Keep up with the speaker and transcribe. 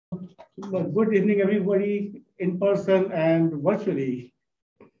Well, good evening, everybody, in person and virtually.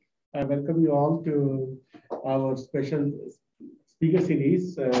 I welcome you all to our special speaker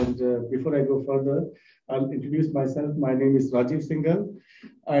series. And before I go further, I'll introduce myself. My name is Rajiv Singhal.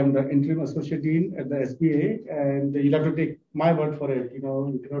 I'm the interim associate dean at the SBA, and you'll have to take my word for it.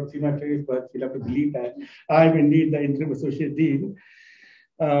 You cannot see my face, but you'll have to believe that I'm indeed the interim associate dean.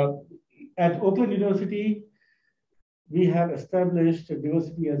 At Oakland University, we have established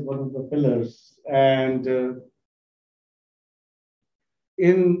diversity as one of the pillars. And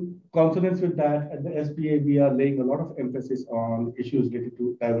in consonance with that, at the SBA, we are laying a lot of emphasis on issues related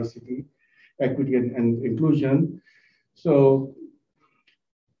to diversity, equity, and inclusion. So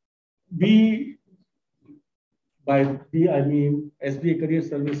by we, I mean SBA Career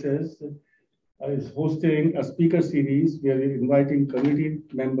Services is hosting a speaker series where we're inviting community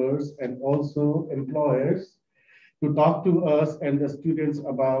members and also employers to talk to us and the students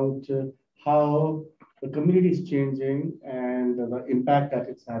about how the community is changing and the impact that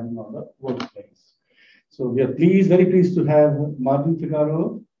it's having on the workplace. So we are very pleased to have Marvin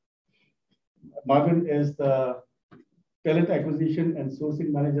Figaro. Marvin is the Talent Acquisition and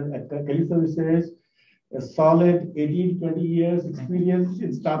Sourcing Manager at Career Services, a solid 18, 20 years experience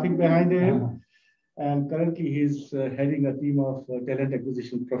in staffing behind him. And currently he's heading a team of talent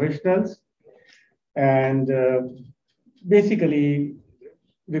acquisition professionals. And basically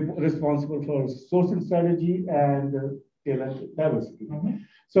responsible for sourcing strategy and talent diversity.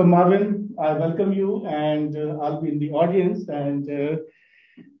 So Marvin, I welcome you, and I'll be in the audience, and good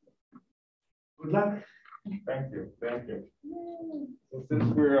luck. Thank you. So since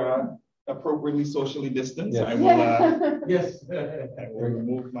we're appropriately socially distanced, yes. I will yes. I will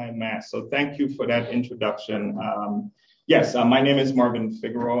remove my mask. So thank you for that introduction. My name is Marvin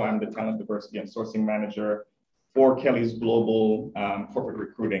Figaro. I'm the Talent Diversity and Sourcing Manager for Kelly's Global Corporate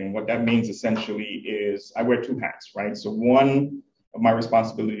Recruiting. What that means essentially is I wear two hats, right? So one of my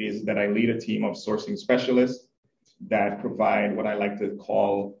responsibilities is that I lead a team of sourcing specialists that provide what I like to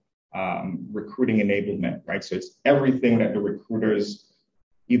call recruiting enablement, right? So it's everything that the recruiters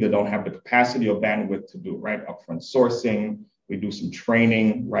either don't have the capacity or bandwidth to do, right? Upfront sourcing, we do some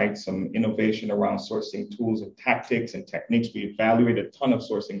training, right? Some innovation around sourcing tools and tactics and techniques. We evaluate a ton of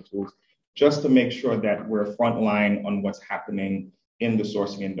sourcing tools just to make sure that we're frontline on what's happening in the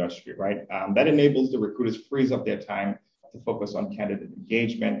sourcing industry, right? That enables the recruiters, frees up their time to focus on candidate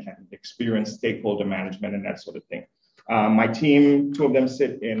engagement, candidate experience, stakeholder management, and that sort of thing. My team, two of them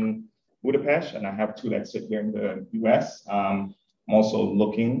sit in Budapest, and I have two that sit here in the US. I'm also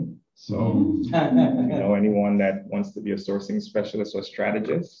looking, so if you know anyone that wants to be a sourcing specialist or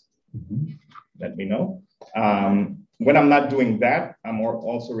strategist, let me know. When I'm not doing that, I'm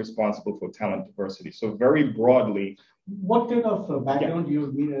also responsible for talent diversity. So very broadly. What kind of background do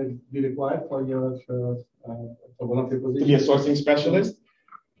you require for your for one of your positions? To be a sourcing specialist?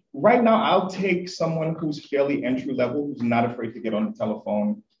 Right now, I'll take someone who's fairly entry level, who's not afraid to get on the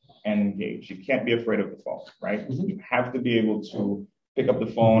telephone and engage. You can't be afraid of the phone, right? You have to be able to pick up the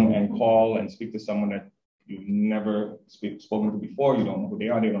phone and call and speak to someone that you've never spoken to before. You don't know who they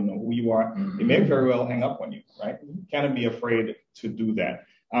are. They don't know who you are. They may very well hang up on you, right? You can't be afraid to do that.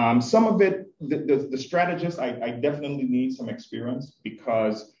 Some of it, the strategist, I definitely need some experience,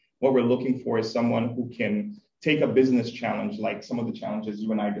 because what we're looking for is someone who can take a business challenge, like some of the challenges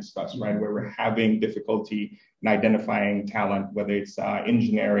you and I discussed, right? Where we're having difficulty in identifying talent, whether it's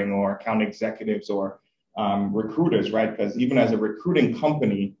engineering or account executives or recruiters, right? Because even as a recruiting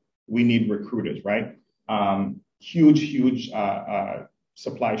company, we need recruiters, right? Huge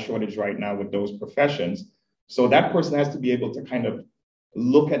supply shortage right now with those professions. So that person has to be able to kind of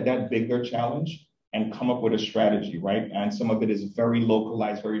look at that bigger challenge and come up with a strategy, right? And some of it is very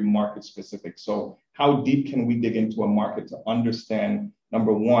localized, very market specific. So how deep can we dig into a market to understand,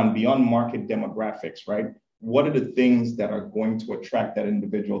 number one, beyond market demographics, right? What are the things that are going to attract that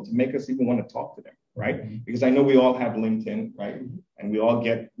individual to make us even want to talk to them, right? Because I know we all have LinkedIn, right? And we all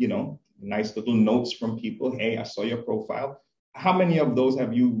get, nice little notes from people. Hey, I saw your profile. How many of those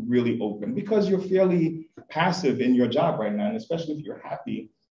have you really opened? Because you're fairly passive in your job right now, and especially if you're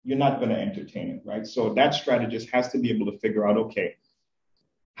happy, you're not going to entertain it, right? So that strategist has to be able to figure out, okay,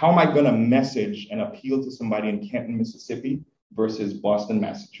 how am I going to message and appeal to somebody in Canton, Mississippi versus Boston,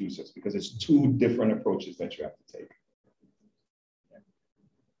 Massachusetts? Because it's two different approaches that you have to take.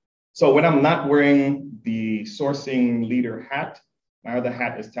 So when I'm not wearing the sourcing leader hat, my other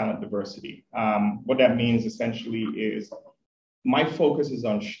hat is talent diversity. What that means essentially is my focus is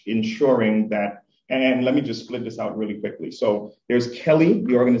on ensuring that, and let me just split this out really quickly. So there's Kelly,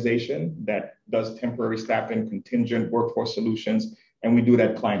 the organization that does temporary staffing, contingent workforce solutions. and we do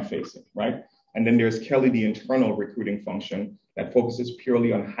that client facing, right? And then there's Kelly, the internal recruiting function that focuses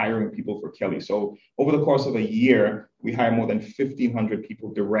purely on hiring people for Kelly. So over the course of a year, we hire more than 1,500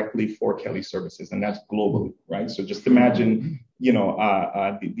 people directly for Kelly Services, and that's globally, right? So just imagine, you know,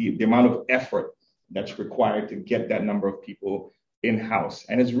 the amount of effort that's required to get that number of people in-house.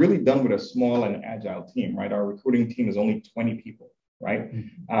 And it's really done with a small and agile team, right? Our recruiting team is only 20 people, right?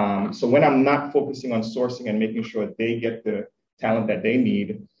 So when I'm not focusing on sourcing and making sure they get the talent that they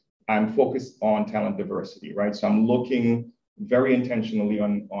need, I'm focused on talent diversity, right? So I'm looking very intentionally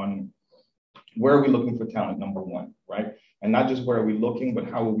on where are we looking for talent, number one, right? And not just where are we looking, but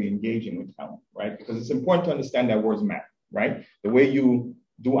how are we engaging with talent, right? Because it's important to understand that words matter, right? The way you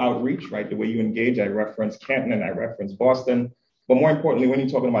do outreach, right? The way you engage, I reference Canton and I reference Boston. But more importantly, when you're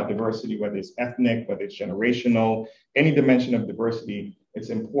talking about diversity, whether it's ethnic, whether it's generational, any dimension of diversity, it's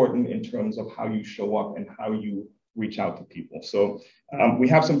important in terms of how you show up and how you reach out to people. So we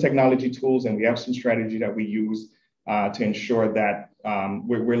have some technology tools and we have some strategy that we use to ensure that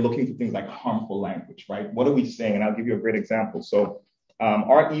we're looking for things like harmful language, right? What are we saying? And I'll give you a great example. So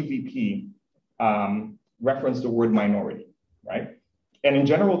our EVP referenced the word minority, right? And in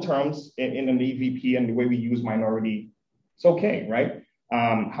general terms, in an EVP and the way we use minority, it's okay, right?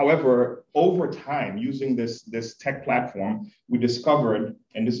 However, over time, using this tech platform, we discovered,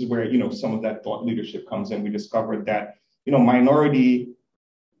 and this is where, you know, some of that thought leadership comes in, we discovered that, you know, minority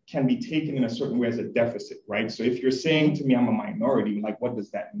can be taken in a certain way as a deficit, right? So if you're saying to me, I'm a minority, like, what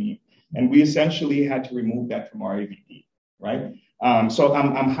does that mean? And we essentially had to remove that from our AVP, right? So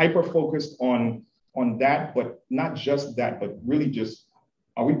I'm hyper-focused on that, but not just that, but really just,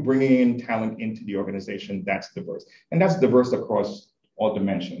 are we bringing in talent into the organization that's diverse? And that's diverse across all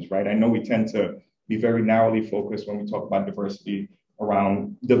dimensions, right? I know we tend to be very narrowly focused when we talk about diversity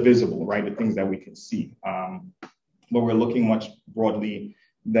around the visible, right? The things that we can see. But we're looking much broadly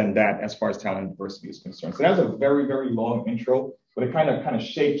than that as far as talent diversity is concerned. So that's a very, very long intro, but it kind of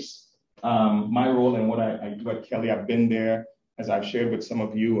shapes my role and what I do at Kelly. I've been there, as I've shared with some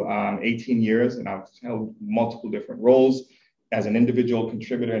of you, 18 years, and I've held multiple different roles as an individual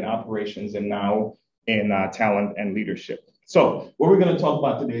contributor in operations and now in talent and leadership. So what we're going to talk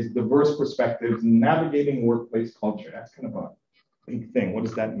about today is diverse perspectives, navigating workplace culture. That's kind of a big thing. What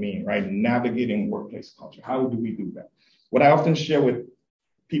does that mean, right? Navigating workplace culture. How do we do that? What I often share with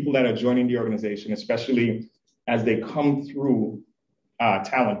people that are joining the organization, especially as they come through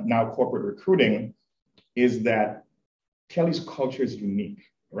talent, now corporate recruiting, is that Kelly's culture is unique,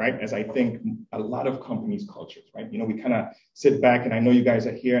 right? As I think a lot of companies' cultures, right? You know, we kind of sit back, and I know you guys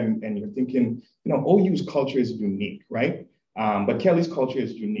are here and you're thinking, you know, OU's culture is unique, right? But Kelly's culture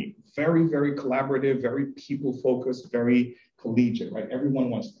is unique. Very, very collaborative, very people-focused, very collegiate, right? Everyone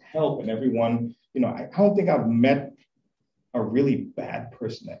wants to help and everyone, you know, I don't think I've met a really bad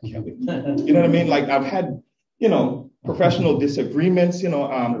person at Kelly. You know what I mean? Like I've had, you know, professional disagreements, you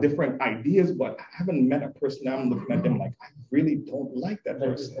know, different ideas, but I haven't met a person that I'm looking at them like, I really don't like that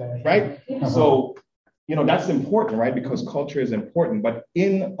person, right? So, you know, that's important, right? Because culture is important, but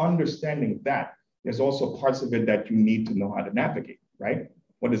in understanding that, there's also parts of it that you need to know how to navigate, right?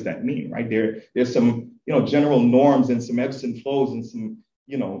 What does that mean, right? There's some, you know, general norms and some ebbs and flows and some,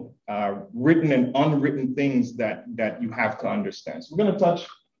 you know, written and unwritten things that you have to understand. So we're going to touch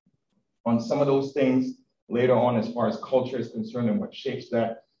on some of those things later on as far as culture is concerned and what shapes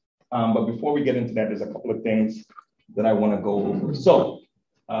that. But before we get into that, there's a couple of things that I want to go over. So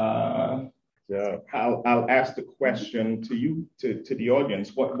I'll ask the question to you, to the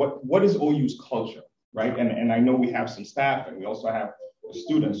audience. What is OU's culture, right? And I know we have some staff and we also have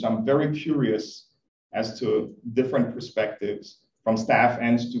students. So I'm very curious as to different perspectives from staff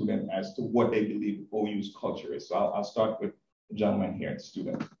and student as to what they believe OU's culture is. So I'll start with the gentleman here,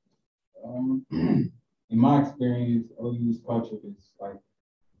 student. In my experience, OU's culture is like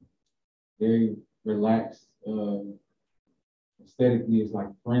very relaxed. Aesthetically, it's like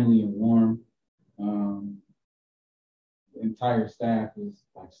friendly and warm. The entire staff is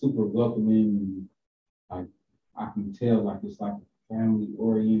like super welcoming and like I can tell like it's like a family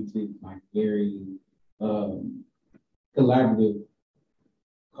oriented, like very collaborative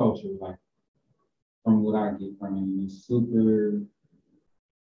culture, like from what I get from it. And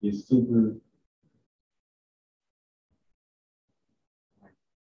it's super like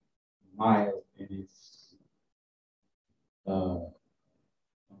mild and it's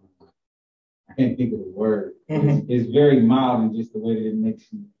I can't think of the word. It's very mild in just the way that it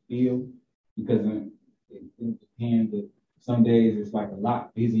makes you feel because it depends that some days it's like a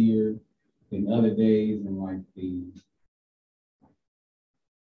lot busier than other days and like it's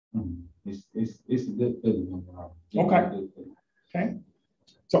a good feeling overall. Okay. Okay.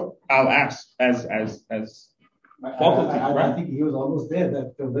 So I'll ask as faculty, I think he was almost there.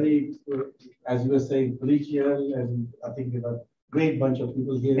 That very, as you were saying, collegial, and I think a great bunch of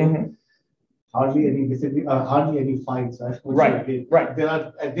people here. Mm-hmm. Hardly any hardly any fights. Right.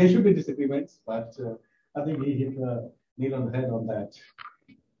 There should be disagreements, but I think he hit the nail on the head on that.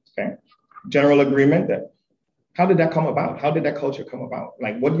 Okay. General agreement. That. How did that come about? How did that culture come about?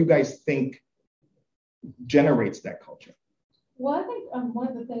 Like, what do you guys think generates that culture? Well, I think one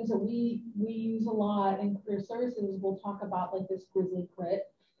of the things that we use a lot in career services, we'll talk about like this grizzly grit,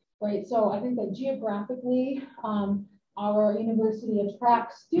 right? So I think that geographically, our university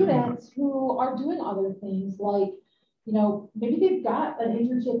attracts students who are doing other things like, you know, maybe they've got an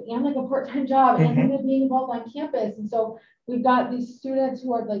internship and like a part-time job and they're being involved on campus. And so we've got these students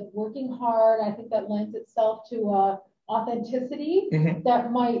who are like working hard. I think that lends itself to authenticity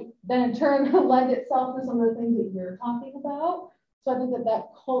that might then in turn lend itself to some of the things that you're talking about. So I think that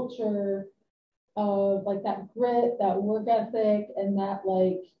culture of like that grit, that work ethic, and that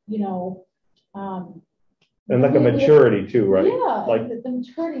like, you know, and like a maturity too, right? Yeah, like the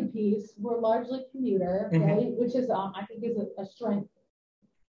maturity piece. We're largely commuter, right? Which is I think is a strength.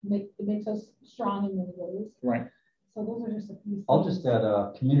 It makes us strong in many ways. Right. So those are just a few. I'll just add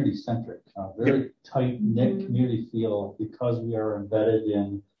community centric, very tight knit community feel because we are embedded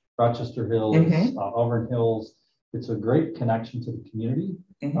in Rochester Hills, Auburn Hills. It's a great connection to the community,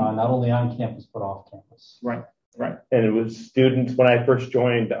 not only on campus but off campus. Right. And it was students when I first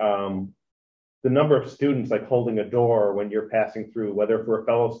joined. The number of students like holding a door when you're passing through, whether for a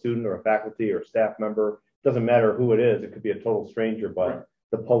fellow student or a faculty or staff member, doesn't matter who it is. It could be a total stranger, but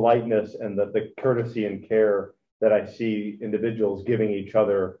the politeness and the courtesy and care that I see individuals giving each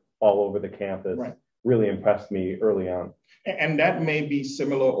other all over the campus really impressed me early on. And that may be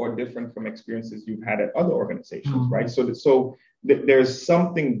similar or different from experiences you've had at other organizations, right? So there's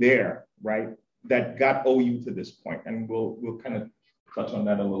something there, right, that got OU to this point, and we'll kind of touch on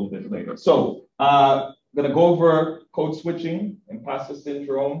that a little bit later. So I'm going to go over code switching, imposter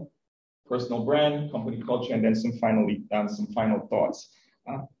syndrome, personal brand, company culture, and then some final thoughts.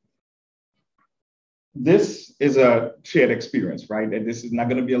 This is a shared experience, right? And this is not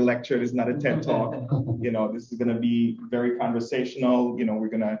going to be a lecture. This is not a TED Talk. You know, this is going to be very conversational. You know, we're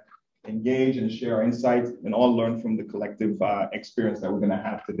going to engage and share our insights and all learn from the collective experience that we're going to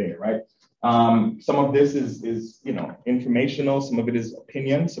have today, right? Some of this is you know, informational. Some of it is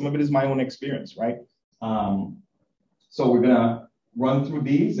opinion. Some of it is my own experience, right? So we're going to run through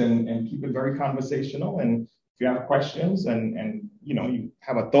these and keep it very conversational. And if you have questions and you know, you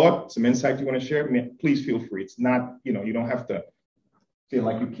have a thought, some insight you want to share, please feel free. It's not, you know, you don't have to feel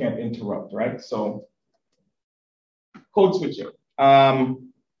like you can't interrupt, right? So code switching.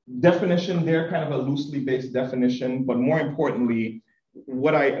 Definition there, kind of a loosely based definition, but more importantly,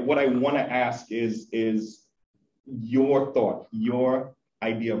 what I want to ask is your thought, your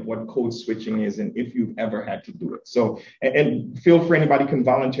idea of what code switching is and if you've ever had to do it. So, and feel free, anybody can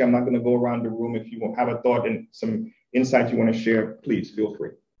volunteer. I'm not going to go around the room. If you have a thought and some insight you want to share, please feel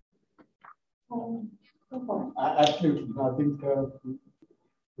free. Absolutely. I think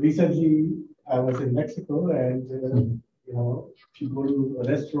recently I was in Mexico and, you know, if you go to a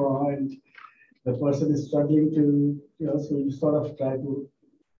restaurant, the person is struggling to, you know, so you sort of try to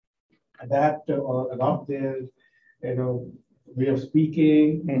adapt or adopt their, you know, way of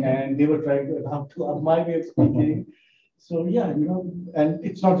speaking, and they were trying to adapt to my way of speaking. So yeah, you know, and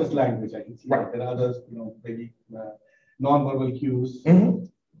it's not just language. I can see that there are others, you know, maybe non-verbal cues.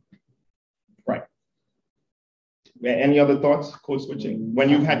 Right. Any other thoughts? Code switching when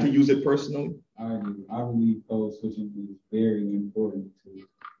you've had to use it personally? I believe code switching is very important to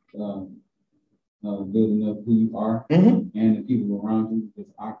building up who you are and the people around you.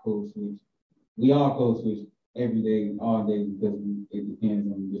 Because I code switch. We all code switch every day, all day, because it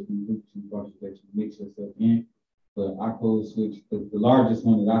depends on the different groups and structures that you mix yourself in. But I code switch, the largest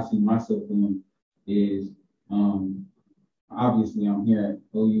one that I see myself doing is, obviously I'm here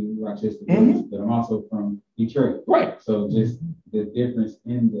at OU Rochester, but I'm also from Detroit. Right. So just the difference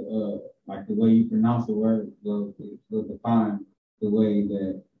in the, like the way you pronounce the word will define the way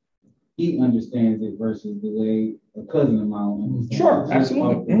that he understands it versus the way a cousin of mine understands it. Sure,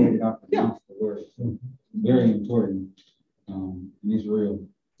 absolutely. The way that I pronounce the word. So very important. And it's real.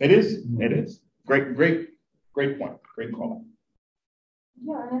 It is. It is. Great point. Great call.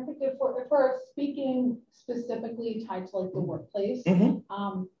 Yeah, and I think if we're speaking specifically tied to like the workplace,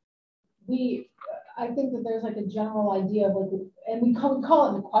 I think that there's like a general idea of like, and we call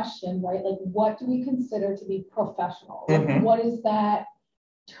it the question, right? Like, what do we consider to be professional? Like, what does that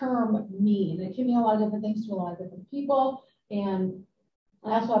term mean? It can mean a lot of different things to a lot of different people. And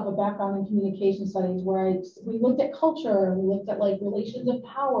I also have a background in communication studies where we looked at culture and we looked at like relations of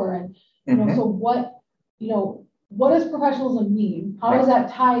power and, you know, so what does professionalism mean? How is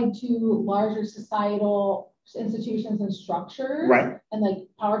that tied to larger societal institutions and structures? Right. And like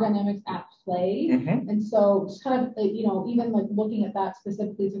power dynamics at play. And so just kind of, you know, even like looking at that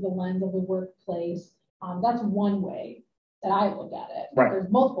specifically through the lens of the workplace, that's one way that I look at it. Right.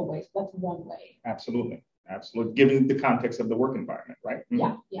 There's multiple ways, but that's one way. Absolutely. Absolutely. Given the context of the work environment, right?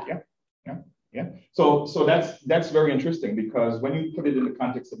 Yeah. So that's very interesting because when you put it in the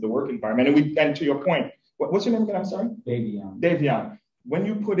context of the work environment, and to your point, what's your name again? I'm sorry? Davion. When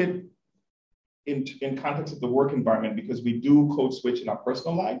you put it in context of the work environment, because we do code switch in our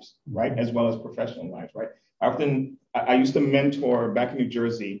personal lives, right, as well as professional lives, right? I used to mentor back in New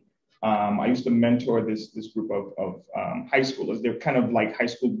Jersey. I used to mentor this group of high schoolers. They're kind of like high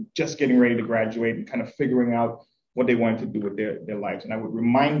school, just getting ready to graduate and kind of figuring out what they wanted to do with their lives. And I would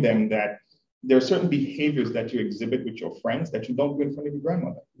remind them that there are certain behaviors that you exhibit with your friends that you don't do in front of your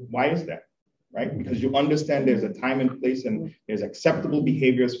grandmother. Why is that? Right? Because you understand there's a time and place and there's acceptable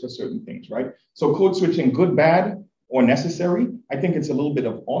behaviors for certain things, right? So code switching, good, bad, or necessary, I think it's a little bit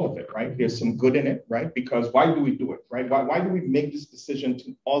of all of it, right? There's some good in it, right? Because why do we do it, right? Why do we make this decision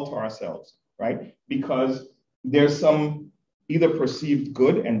to alter ourselves, right? Because there's some either perceived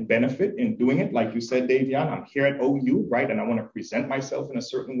good and benefit in doing it. Like you said, Davion, I'm here at OU, right? And I want to present myself in a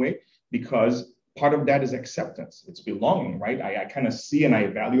certain way because part of that is acceptance. It's belonging, right? I kind of see and I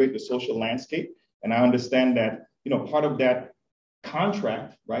evaluate the social landscape. And I understand that, you know, part of that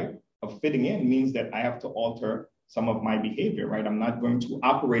contract, right, of fitting in means that I have to alter some of my behavior, right? I'm not going to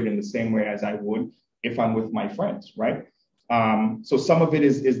operate in the same way as I would if I'm with my friends, right? So some of it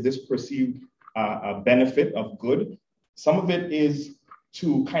is this perceived benefit of good. Some of it is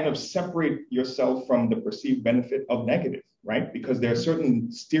to kind of separate yourself from the perceived benefit of negative, right? Because there are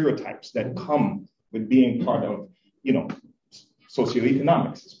certain stereotypes that come with being part of, you know,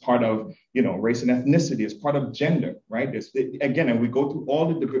 socioeconomics. It's part of, you know, race and ethnicity. It's part of gender, right? Again, and we go through all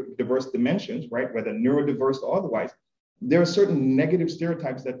the diverse dimensions, right? Whether neurodiverse or otherwise, there are certain negative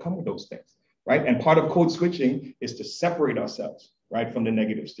stereotypes that come with those things, right? And part of code switching is to separate ourselves, right, from the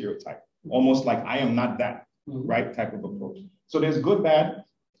negative stereotype, almost like I am not that, right, type of approach. So there's good, bad,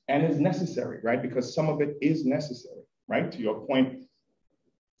 and it's necessary, right? Because some of it is necessary, right? To your point,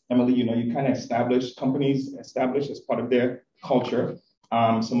 Emily, you know, you kind of companies establish as part of their culture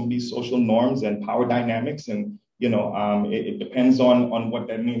some of these social norms and power dynamics. And, you know, it depends on what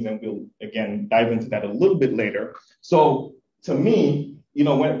that means. And we'll, again, dive into that a little bit later. So to me, you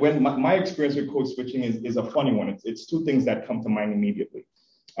know, when my experience with code switching is a funny one. It's two things that come to mind immediately.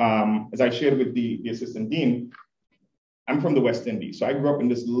 As I shared with the assistant dean, I'm from the West Indies. So I grew up in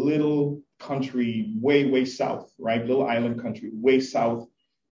this little country way south, right? Little island country, way south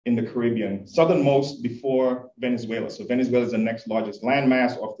in the Caribbean, southernmost before Venezuela. So Venezuela is the next largest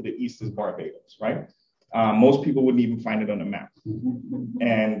landmass. Off to the east is Barbados, right? Most people wouldn't even find it on the map.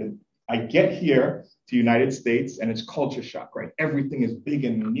 And I get here to United States and it's culture shock, right? Everything is big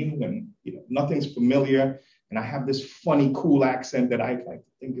and new and, you know, nothing's familiar. And I have this funny, cool accent that I like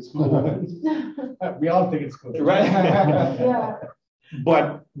to think is cool. We all think it's cool. Right? Yeah.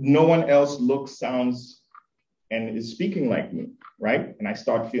 But no one else looks, sounds, and is speaking like me, right? And I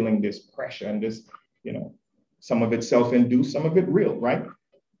start feeling this pressure and this, you know, some of it self-induced, some of it real, right?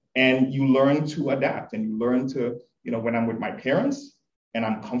 And you learn to adapt and you learn to, you know, when I'm with my parents and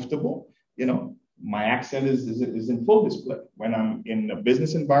I'm comfortable, you know, my accent is in full display. When I'm in a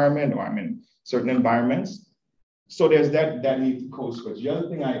business environment or I'm in certain environments. So there's that need to code switch. The other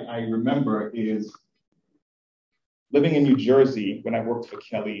thing I remember is living in New Jersey when I worked for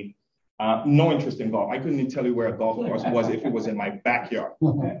Kelly. No interest in golf. I couldn't even tell you where a golf course was if it was in my backyard.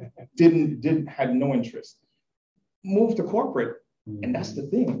 Had no interest. Moved to corporate, and that's the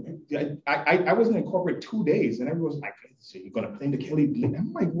thing. I wasn't in corporate 2 days, and everyone was like, "So you're gonna play the Kelly?"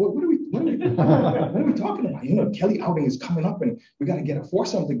 I'm like, "What are we talking about? You know, Kelly outing is coming up, and we got to get a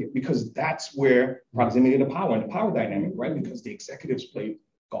foursome to get because that's where proximity to power and the power dynamic, right? Because the executives played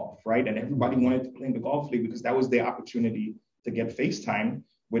golf, right, and everybody wanted to play in the golf league because that was their opportunity to get FaceTime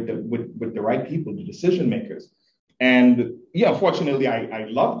with the right people, the decision makers. And yeah, fortunately, I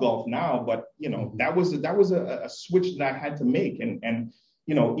love golf now, but you know, that was a switch that I had to make. And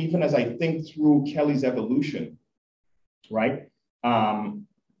you know, even as I think through Kelly's evolution, right? And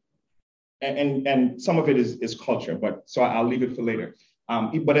some of it is culture, but so I'll leave it for later.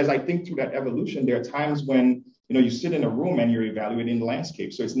 But as I think through that evolution, there are times when, you know, you sit in a room and you're evaluating the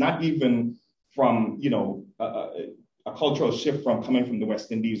landscape. So it's not even from, you know, a cultural shift from coming from the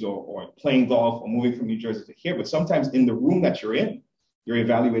West Indies or playing golf or moving from New Jersey to here, but sometimes in the room that you're in, you're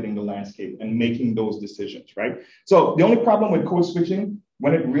evaluating the landscape and making those decisions, right? So the only problem with code switching,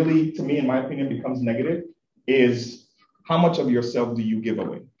 when it really, to me, in my opinion, becomes negative, is how much of yourself do you give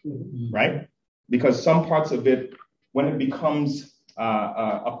away, right? Because some parts of it, when it becomes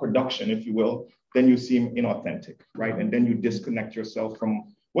a production, if you will, then you seem inauthentic, right? And then you disconnect yourself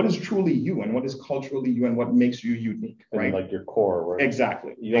from what is truly you and what is culturally you and what makes you unique, right? And like your core, right?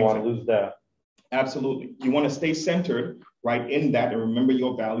 Exactly. You don't want to lose that. Absolutely. You want to stay centered, right, in that and remember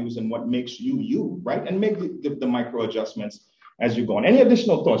your values and what makes you you, right? And make the micro adjustments as you go on. Any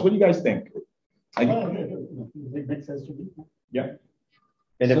additional thoughts? What do you guys think? It makes sense to me. Yeah.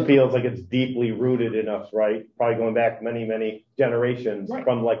 And it feels like it's deeply rooted in us, right? Probably going back many, many generations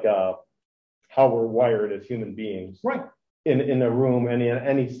from like how we're wired as human beings. Right. In a room and in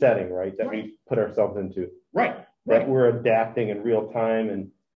any setting, right, that we put ourselves into. Right. That we're adapting in real time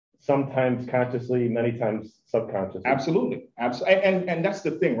and sometimes consciously, many times subconsciously. Absolutely. And that's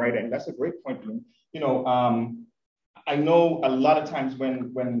the thing, right? And that's a great point. You know, I know a lot of times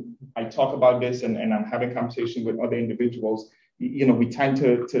when I talk about this and I'm having conversations with other individuals, you know, we tend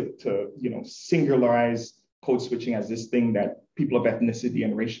to singularize code switching as this thing that people of ethnicity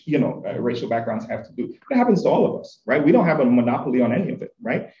and racial backgrounds have to do. It happens to all of us, right? We don't have a monopoly on any of it,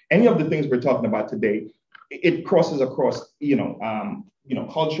 right? Any of the things we're talking about today, it crosses across,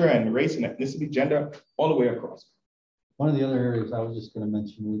 culture and race and ethnicity, gender, all the way across. One of the other areas I was just going to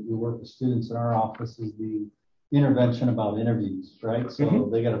mention, we work with students in our office is the intervention about interviews, right? So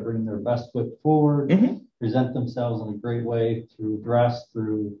they got to bring their best foot forward, present themselves in a great way through dress,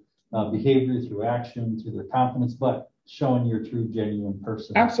 through behavior, through action, through their confidence, but showing your true, genuine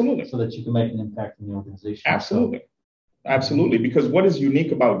person. Absolutely. So that you can make an impact in the organization. Absolutely. So, absolutely. Because what is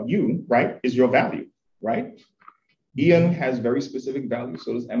unique about you, right, is your value, right? Ian has very specific values,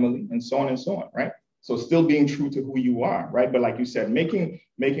 so does Emily, and so on, right? So still being true to who you are, right? But like you said, making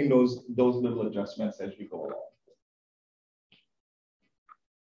those little adjustments as you go along.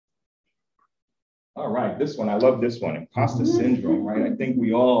 All right, this one, I love this one, imposter syndrome, right? I think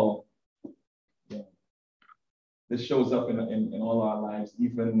we all, this shows up in all our lives,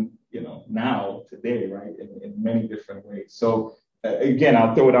 even, now, today, right? In many different ways. So again,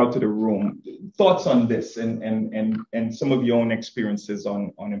 I'll throw it out to the room. Thoughts on this and some of your own experiences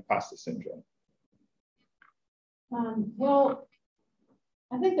on imposter syndrome. Well,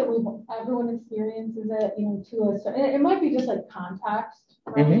 I think that everyone experiences it, to a certain, it might be just like context,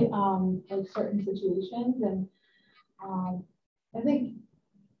 right? Like certain situations. And I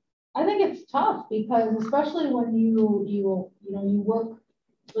think it's tough because especially when you work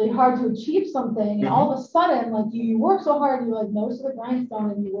really hard to achieve something and all of a sudden, like you work so hard, you're like nose to the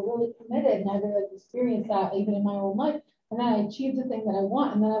grindstone and you were really committed. And I really experienced that even in my own life. And then I achieved the thing that I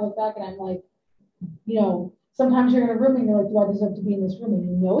want. And then I look back and I'm like, sometimes you're in a room and you're like, do I deserve to be in this room? And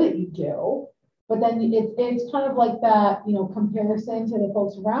you know that you do. But then it's kind of like that, comparison to the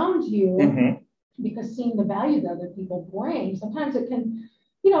folks around you, because seeing the value that other people bring, sometimes it can,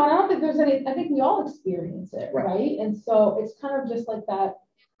 and I don't think there's any, I think we all experience it, right? And so it's kind of just like that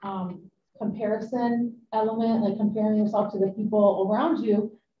comparison element, like comparing yourself to the people around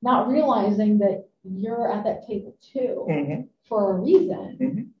you, not realizing that you're at that table too for a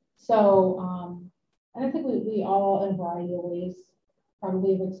reason. So, and I think we all, in a variety of ways,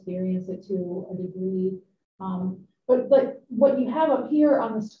 probably have experienced it to a degree. But like what you have up here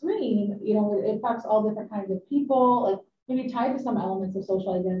on the screen, it affects all different kinds of people, like maybe tied to some elements of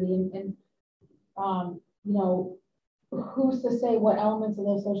social identity. And who's to say what elements of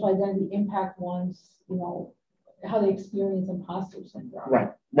those social identity impact one's, how they experience imposter syndrome.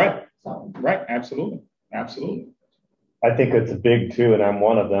 Right. So. Right. Absolutely. I think it's big too, and I'm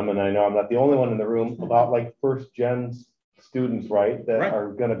one of them, and I know I'm not the only one in the room, about like first gen students, right, that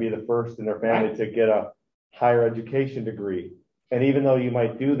are going to be the first in their family to get a higher education degree. And even though you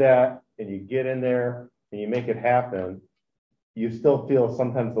might do that and you get in there and you make it happen, you still feel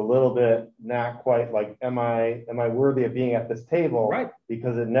sometimes a little bit not quite like, am I worthy of being at this table? Right.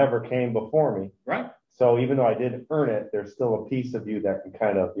 Because it never came before me. Right. So even though I didn't earn it, there's still a piece of you that can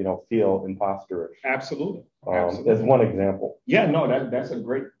kind of, feel imposterish. Absolutely. As one example. Yeah, no, that's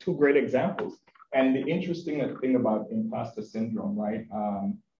two great examples. And the interesting thing about imposter syndrome, right?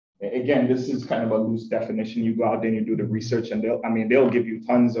 Again, this is kind of a loose definition. You go out there and you do the research, and they'll give you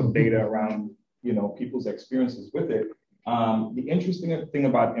tons of data around, people's experiences with it. The interesting thing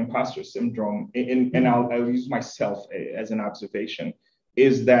about imposter syndrome, and I'll use myself as an observation,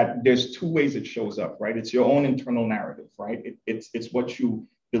 is that there's two ways it shows up, right? It's your own internal narrative, right? It's what you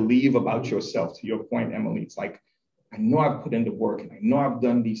believe about yourself. To your point, Emily, it's like I know I've put in the work and I know I've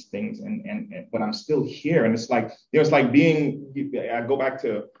done these things, but I'm still here. And it's like, it's like I go back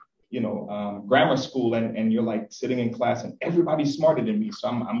to, grammar school and you're like sitting in class and everybody's smarter than me. So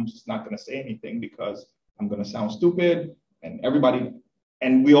I'm just not going to say anything because I'm going to sound stupid,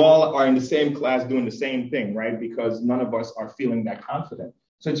 and we all are in the same class doing the same thing, right? Because none of us are feeling that confident.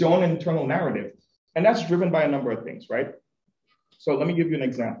 So it's your own internal narrative. And that's driven by a number of things, right? So let me give you an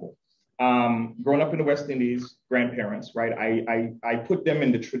example. Growing up in the West Indies, grandparents, right? I put them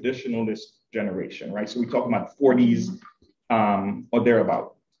in the traditionalist generation, right? So we talk about 40s or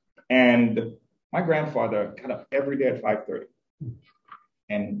thereabout. And my grandfather got up every day at 5:30.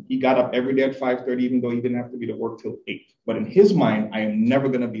 And he got up every day at 5:30, even though he didn't have to be to work till 8. But in his mind, I am never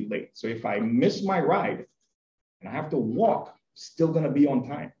going to be late. So if I miss my ride and I have to walk, still going to be on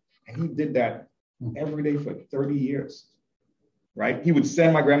time. And he did that every day for 30 years, right? He would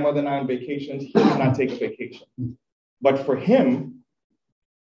send my grandmother and I on vacations. He did not take a vacation. But for him,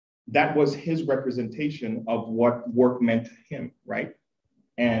 that was his representation of what work meant to him, right?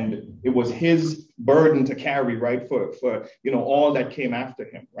 And it was his burden to carry, right, for all that came after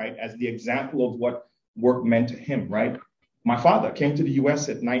him, right, as the example of what work meant to him, right? My father came to the US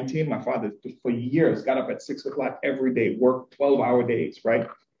at 19. My father, for years, got up at 6 o'clock every day, worked 12-hour days, right?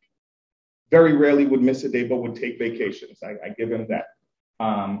 Very rarely would miss a day, but would take vacations. I give him that.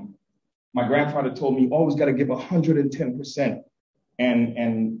 My grandfather told me, always got to give 110%. And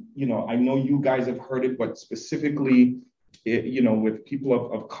I know you guys have heard it, but specifically, with people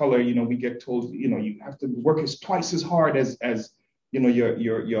of color, we get told, you have to work twice as hard as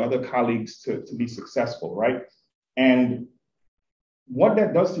your other colleagues to be successful, right? And what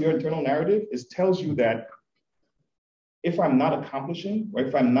that does to your internal narrative is tells you that if I'm not accomplishing, or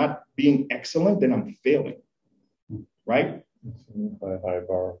if I'm not being excellent, then I'm failing, right? High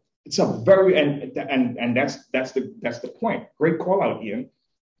bar. It's a very, and that's the point. Great call out, Ian.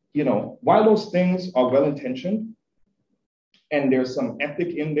 While those things are well-intentioned, and there's some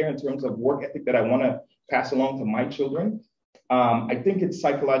ethic in there in terms of work ethic that I want to pass along to my children, I think it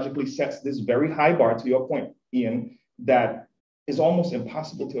psychologically sets this very high bar, to your point, Ian, that is almost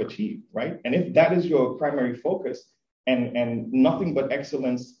impossible to achieve, right? And if that is your primary focus, and nothing but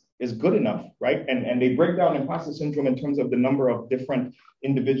excellence is good enough, right? And they break down imposter syndrome in terms of the number of different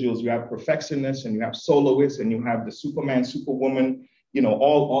individuals. You have perfectionists, and you have soloists, and you have the Superman, Superwoman,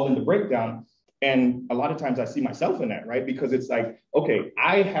 all in the breakdown. And a lot of times I see myself in that, right? Because it's like, okay,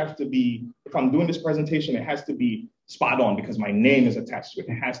 I have to be, if I'm doing this presentation, it has to be spot on because my name is attached to it.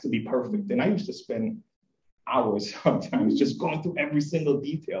 It has to be perfect. And I used to spend hours sometimes just going through every single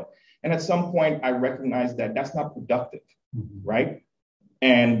detail. And at some point, I recognized that that's not productive, right?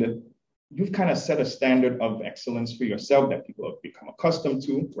 And you've kind of set a standard of excellence for yourself that people have become accustomed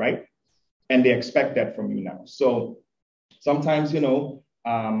to, right? And they expect that from you now. So sometimes,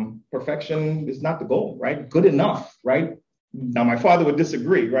 perfection is not the goal, right? Good enough, right? Now, my father would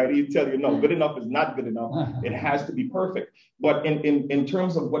disagree, right? He'd tell you, no, good enough is not good enough. It has to be perfect. But in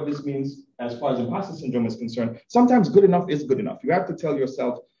terms of what this means as far as imposter syndrome is concerned, sometimes good enough is good enough. You have to tell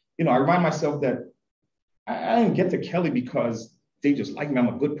yourself, I remind myself that I didn't get to Kelly because they just like me. I'm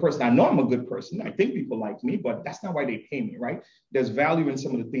a good person. I know I'm a good person. I think people like me, but that's not why they pay me, right? There's value in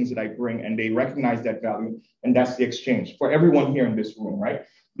some of the things that I bring, and they recognize that value, and that's the exchange for everyone here in this room, right?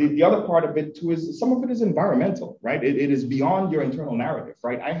 The other part of it too is some of it is environmental, right? It is beyond your internal narrative,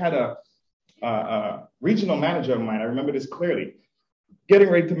 right? I had a regional manager of mine, I remember this clearly, getting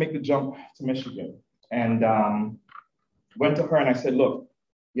ready to make the jump to Michigan, and went to her and I said, look,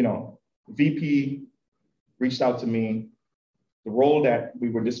 VP reached out to me. The role that we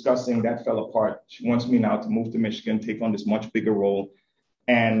were discussing, that fell apart. She wants me now to move to Michigan, take on this much bigger role.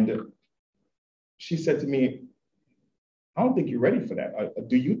 And she said to me, I don't think you're ready for that.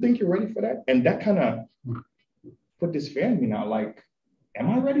 Do you think you're ready for that? And that kind of put this fear in me now, like, am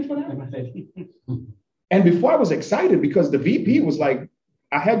I ready for that? And before I was excited because the VP was like,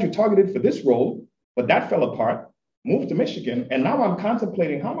 I had you targeted for this role, but that fell apart. Moved to Michigan, and now I'm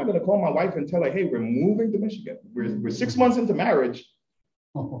contemplating, how am I going to call my wife and tell her, hey, we're moving to Michigan. We're 6 months into marriage.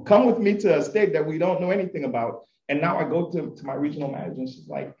 Come with me to a state that we don't know anything about. And now I go to my regional manager, and she's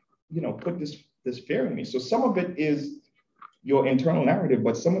like, put this fear in me. So some of it is your internal narrative,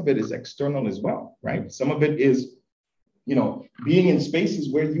 but some of it is external as well, right? Some of it is, being in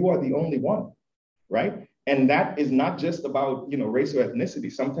spaces where you are the only one, right? And that is not just about, race or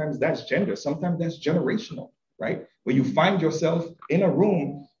ethnicity. Sometimes that's gender. Sometimes that's generational. Right? Where you find yourself in a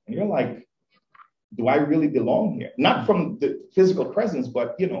room and you're like, do I really belong here? Not from the physical presence,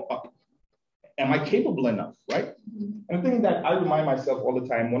 but, am I capable enough? Right? And the thing that I remind myself all the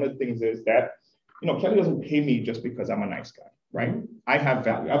time, one of the things is that Kelly doesn't pay me just because I'm a nice guy, right? I have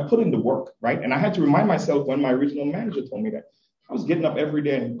value. I've put in the work, right? And I had to remind myself when my original manager told me that. I was getting up every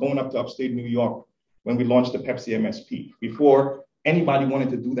day and going up to upstate New York when we launched the Pepsi MSP. Before anybody wanted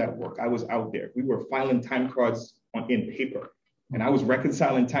to do that work, I was out there. We were filing time cards in paper, and I was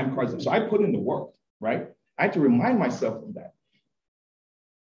reconciling time cards. So I put in the work, right? I had to remind myself of that.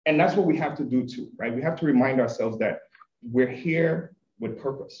 And that's what we have to do too, right? We have to remind ourselves that we're here with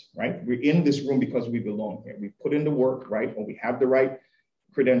purpose, right? We're in this room because we belong here. We put in the work, right? Or we have the right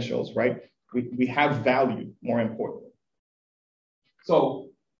credentials, right? We have value, more importantly. So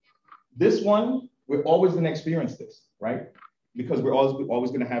this one, we're always going to experience this, right? Because we're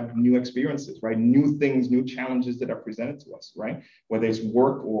always going to have new experiences, right? New things, new challenges that are presented to us, right? Whether it's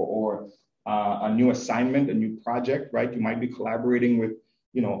work or a new assignment, a new project, right? You might be collaborating with,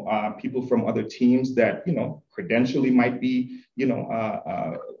 people from other teams that, credentially might be,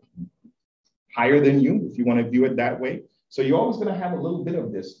 higher than you, if you want to view it that way. So you're always going to have a little bit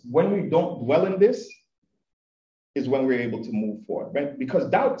of this. When we don't dwell in this, is when we're able to move forward, right? Because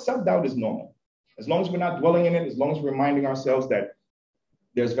self-doubt is normal. As long as we're not dwelling in it, as long as we're reminding ourselves that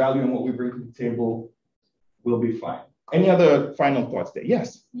there's value in what we bring to the table, we'll be fine. Any other final thoughts there?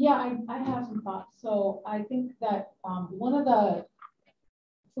 Yes. Yeah, I have some thoughts. So I think that one of the,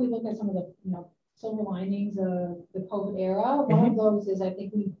 if we look at some of the, silver linings of the COVID era, one of those is I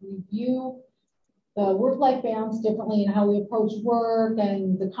think we view the work-life balance differently and how we approach work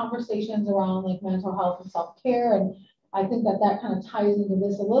and the conversations around like mental health and self-care. And I think that kind of ties into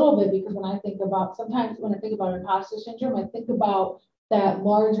this a little bit, because sometimes when I think about imposter syndrome, I think about that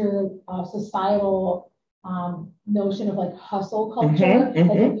larger societal notion of like hustle culture. Like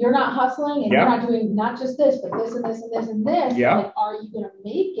if you're not hustling and you're not doing not just this, but this and this and this and this, like, are you going to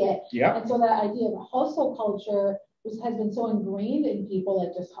make it? And so that idea of hustle culture has been so ingrained in people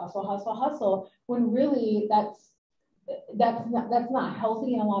that just hustle, when really that's not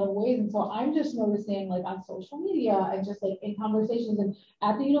healthy in a lot of ways. And so I'm just noticing, like on social media and just like in conversations and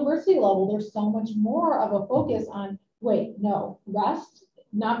at the university level, there's so much more of a focus on rest,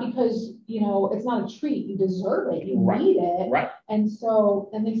 not because it's not a treat, you deserve it, you need it, and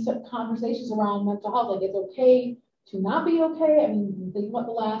these conversations around mental health, like it's okay to not be okay. I mean, think about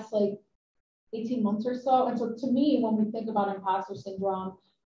the last 18 months or so. And so to me, when we think about imposter syndrome,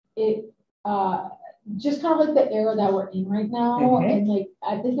 it just kind of like the era that we're in right now. And like,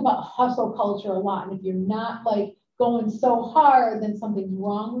 I think about hustle culture a lot. And if you're not like going so hard, then something's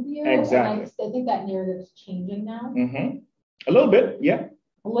wrong with you. Exactly. And I think that narrative is changing now. A little bit. Yeah.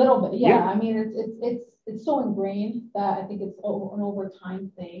 A little bit. Yeah. I mean, it's so ingrained that I think it's an over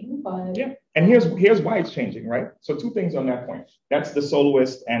time thing, but and here's why it's changing, right? So two things on that point. That's the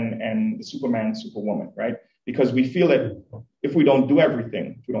soloist and the Superman, Superwoman, right? Because we feel that if we don't do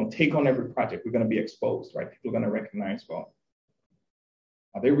everything, if we don't take on every project, we're going to be exposed, right? People are going to recognize, well,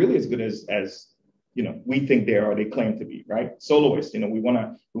 are they really as good as we think they are or they claim to be, right? Soloists, we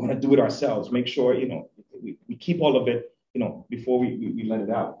want to do it ourselves, make sure, we keep all of it, before we let it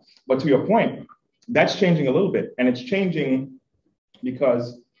out. But to your point, that's changing a little bit, and it's changing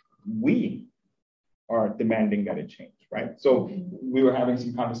because we are demanding that it change, right? So we were having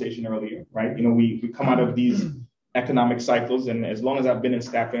some conversation earlier, right? We come out of these economic cycles, and as long as I've been in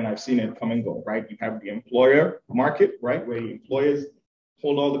staffing, I've seen it come and go, right? You have the employer market, right, where the employers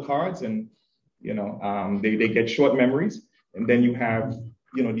hold all the cards, and they get short memories, and then you have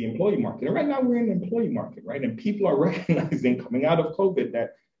the employee market. And right now we're in the employee market, right? And people are recognizing coming out of COVID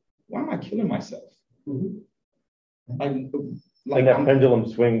that, why am I killing myself? Like that pendulum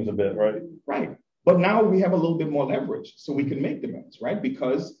swings a bit, right? Right. But now we have a little bit more leverage, so we can make demands, right?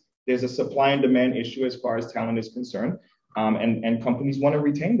 Because there's a supply and demand issue as far as talent is concerned. And companies want to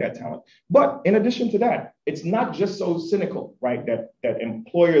retain that talent. But in addition to that, it's not just so cynical, right? That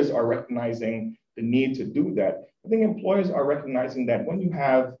employers are recognizing the need to do that. I think employers are recognizing that when you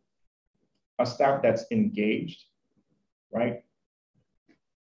have a staff that's engaged, right,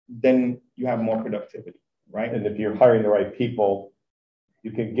 then you have more productivity, right? And if you're hiring the right people,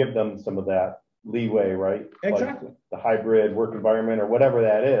 you can give them some of that leeway, right? Exactly. Like the hybrid work environment or whatever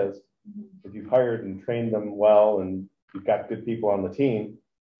that is. If you've hired and trained them well and you've got good people on the team,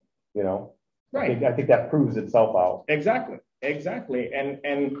 right. I think that proves itself out. Exactly.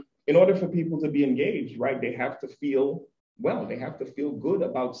 And in order for people to be engaged, right, they have to feel well, they have to feel good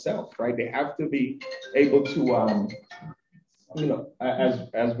about self, right? They have to be able to,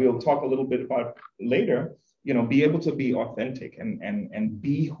 as we'll talk a little bit about later, be able to be authentic and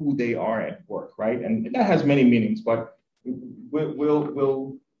be who they are at work, right? And that has many meanings, but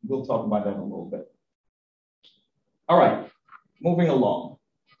we'll talk about that in a little bit. All right, moving along.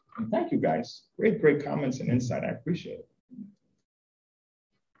 And thank you guys. Great comments and insight. I appreciate it.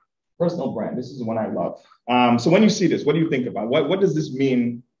 Personal brand. This is the one I love. So when you see this, what do you think about? What does this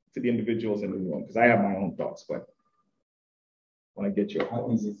mean to the individuals in the room? Because I have my own thoughts, but I want to get your thoughts. I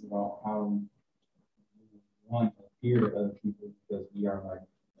think it's about how we want to appear to other people because we are like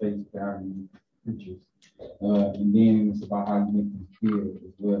face value creatures. And then it's about how you make them feel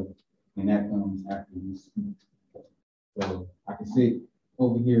as well. And that comes after you speak. So I can sit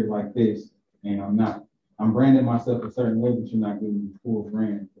over here like this, and I'm branding myself a certain way, but you're not giving me full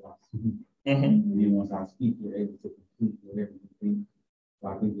brand. And then once I speak, you're able to complete whatever you think. So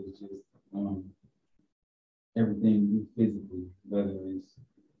I think it's just everything you physically, whether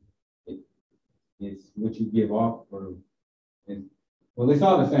it's what you give off or it's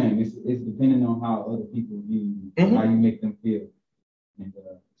all the same. It's depending on how other people view you, how you make them feel, and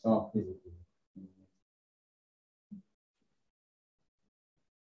it's all physical.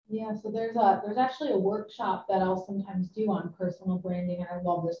 Yeah, so there's actually a workshop that I'll sometimes do on personal branding, and I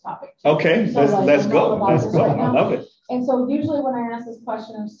love this topic too. Okay, so let's go. Let's go. Right, I love it. And so usually when I ask this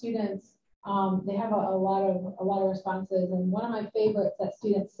question of students, they have a lot of responses, and one of my favorites that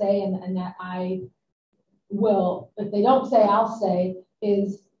students say, and that I will, if they don't say, I'll say,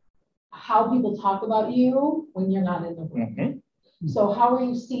 is how people talk about you when you're not in the room. So how are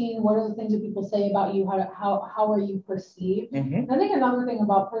you seen? What are the things that people say about you? How are you perceived? I think another thing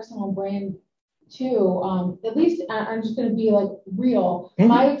about personal brand too, at least I'm just going to be like real.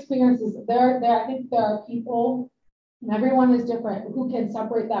 My experience is I think there are people, and everyone is different, who can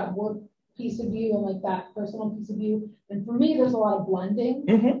separate that work piece of you and like that personal piece of you. And for me, there's a lot of blending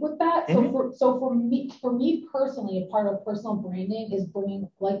with that. So for me personally, a part of personal branding is bringing,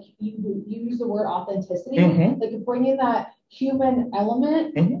 like you use the word authenticity, like bringing that human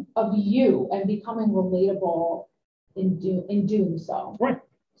element of you and becoming relatable in doing so. Right.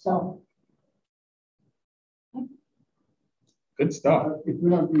 So. Good stuff. It will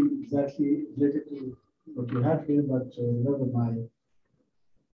not be exactly related to what you have here, but remember my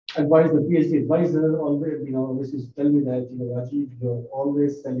advisor, PhD advisor, always used to tell me that, Rajiv, you're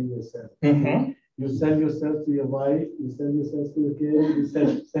always selling yourself. You sell yourself to your wife, you sell yourself to your kids, you sell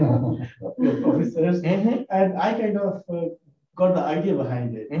yourself to your professors. And I kind of got the idea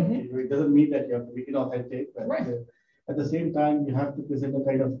behind it. It doesn't mean that you have to be inauthentic, but at the same time, you have to present a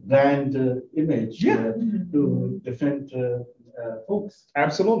kind of brand image to different folks.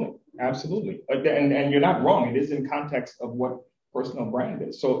 Absolutely. And you're not wrong. It is in context of what personal brand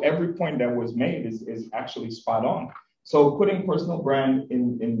is. So every point that was made is actually spot on. So putting personal brand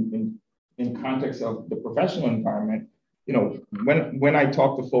in context of the professional environment, when I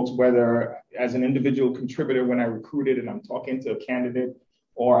talk to folks, whether as an individual contributor, when I recruited and I'm talking to a candidate,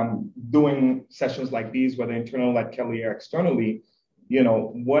 or I'm doing sessions like these, whether internal at Kelly or externally,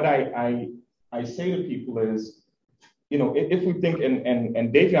 what I say to people is, if we think,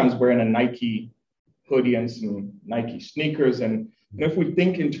 and Davion's wearing a Nike hoodie and some Nike sneakers. And if we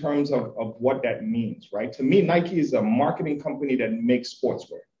think in terms of what that means, right? To me, Nike is a marketing company that makes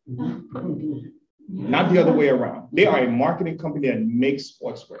sportswear, not the other way around. They are a marketing company that makes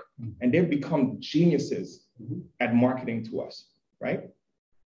sportswear, and they've become geniuses at marketing to us, right?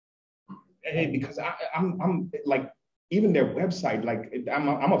 Because I'm like, even their website, like I'm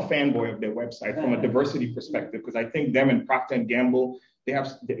a fanboy of their website from a diversity perspective, because I think them and Procter & Gamble, they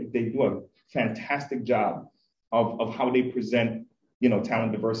do a fantastic job of how they present,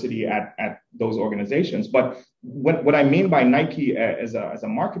 talent diversity at those organizations. But what I mean by Nike as a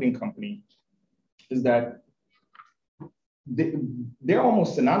marketing company is that they're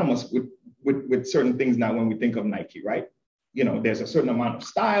almost synonymous with certain things now when we think of Nike, right? There's a certain amount of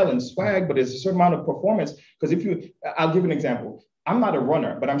style and swag, but there's a certain amount of performance. Because I'll give an example. I'm not a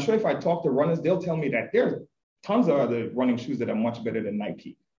runner, but I'm sure if I talk to runners, they'll tell me that there's tons of other running shoes that are much better than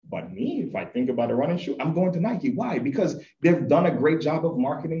Nike. But me, if I think about a running shoe, I'm going to Nike. Why? Because they've done a great job of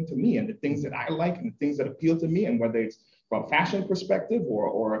marketing to me and the things that I like and the things that appeal to me. And whether it's from a fashion perspective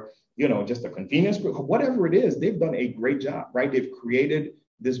or just a convenience, whatever it is, they've done a great job, right? They've created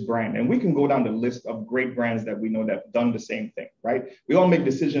this brand. And we can go down the list of great brands that we know that have done the same thing, right? We all make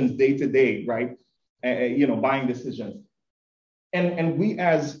decisions day to day, right? Buying decisions. And we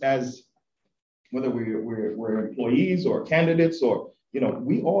as whether we're employees or candidates or,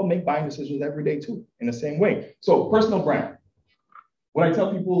 we all make buying decisions every day too, in the same way. So personal brand. What I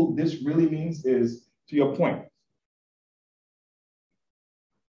tell people this really means is, to your point,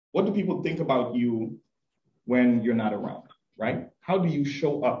 what do people think about you when you're not around, right? How do you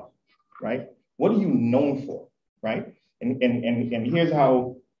show up, right? What are you known for, right? And here's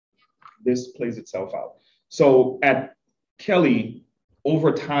how this plays itself out. So at Kelly,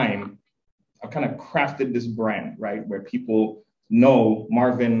 over time, I've kind of crafted this brand, right? Where people know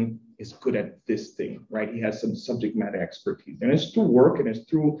Marvin is good at this thing, right? He has some subject matter expertise. And it's through work and it's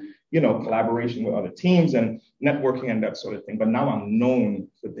through, collaboration with other teams and networking and that sort of thing. But now I'm known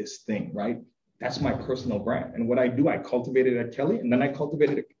for this thing, right? That's my personal brand. And what I do, I cultivate it at Kelly and then I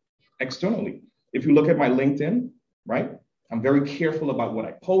cultivate it externally. If you look at my LinkedIn, right? I'm very careful about what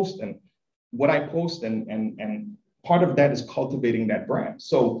I post and part of that is cultivating that brand.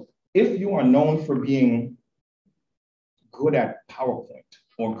 So if you are known for being good at PowerPoint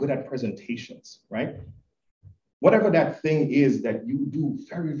or good at presentations, right? Whatever that thing is that you do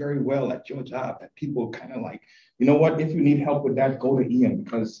very, very well at your job that people kind of like, you know what, if you need help with that, go to Ian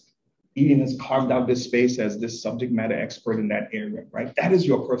because Ian has carved out this space as this subject matter expert in that area, right? That is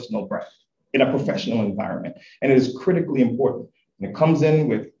your personal brand in a professional environment. And it is critically important. And it comes in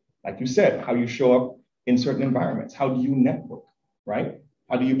with, like you said, how you show up in certain environments. How do you network, right?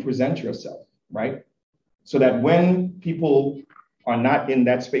 How do you present yourself, right? So that when people are not in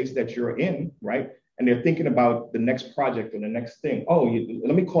that space that you're in, right? And they're thinking about the next project or the next thing. Oh,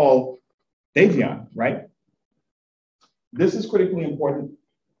 let me call Davion, right? This is critically important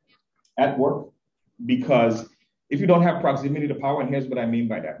at work because if you don't have proximity to power, and here's what I mean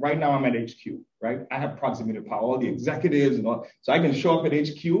by that. Right now I'm at HQ, right? I have proximity to power, all the executives and all. So I can show up at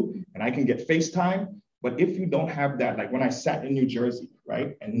HQ and I can get FaceTime. But if you don't have that, like when I sat in New Jersey,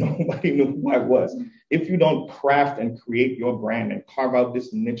 right? And nobody knew who I was. If you don't craft and create your brand and carve out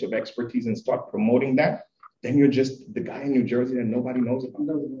this niche of expertise and start promoting that, then you're just the guy in New Jersey that nobody knows about.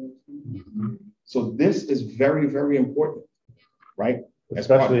 Mm-hmm. So this is very, very important, right?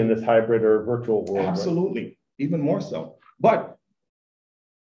 Especially in this hybrid or virtual world. Absolutely. Right? Even more so. But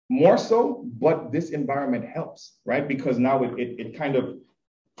this environment helps, right? Because now it kind of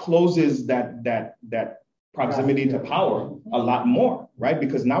closes that proximity to power a lot more, right?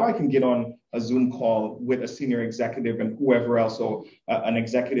 Because now I can get on a Zoom call with a senior executive and whoever else, or an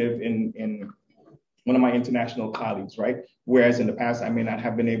executive in one of my international colleagues, right? Whereas in the past, I may not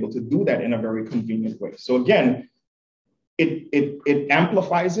have been able to do that in a very convenient way. So again, it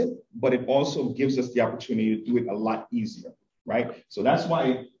amplifies it, but it also gives us the opportunity to do it a lot easier, right? So that's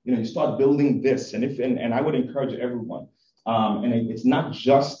why, you start building this, and I would encourage everyone, and it's not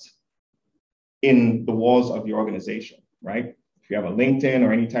just in the walls of your organization, right? If you have a LinkedIn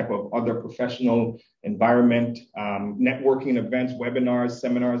or any type of other professional environment, networking events, webinars,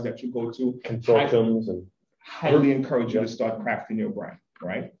 seminars that you go to, consortiums, and highly encourage you to start crafting your brand,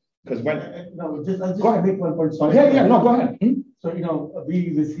 right? Because when I'll just make one point. Sorry. Yeah, no, go ahead. So we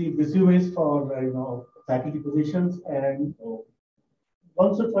receive resumes for faculty positions, and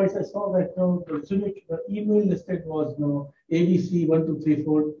once or twice I saw that the email listed was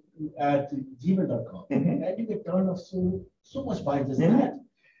abc1234@gmail.com, and you get turned off so much by just that.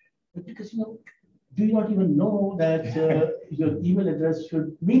 But because do you not even know that your email address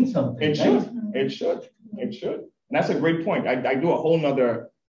should mean something? It should. And that's a great point. I do a whole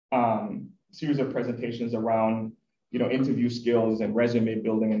nother series of presentations around interview skills and resume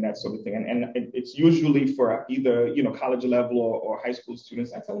building and that sort of thing. And it's usually for either college level or high school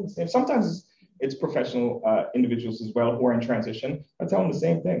students. I tell them the same. Sometimes it's professional individuals as well who are in transition. I tell them the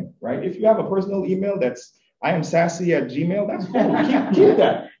same thing, right? If you have a personal email that's IamSassy@gmail, that's cool. keep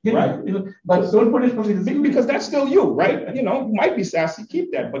that, right? But don't put it from the because that's still you, right? You might be sassy,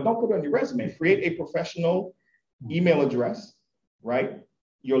 keep that, but don't put it on your resume. Create a professional email address, right?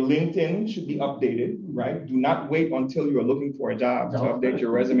 Your LinkedIn should be updated, right? Do not wait until you're looking for a job to update your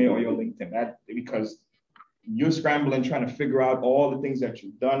resume or your LinkedIn. Because you're scrambling, trying to figure out all the things that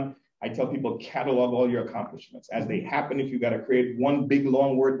you've done. I tell people, catalog all your accomplishments. As they happen, if you got to create one big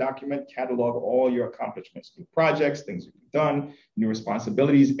long Word document, catalog all your accomplishments, new projects, things you've done, new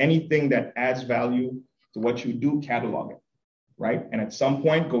responsibilities, anything that adds value to what you do, catalog it, right? And at some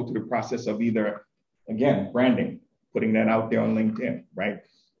point, go through the process of either, again, branding, putting that out there on LinkedIn, right?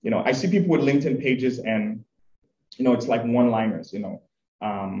 I see people with LinkedIn pages and, it's like one-liners,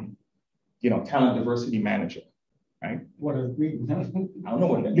 talent diversity manager, right? What does it mean? I don't know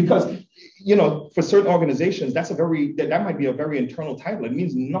what that means. Because, for certain organizations, that might be a very internal title. It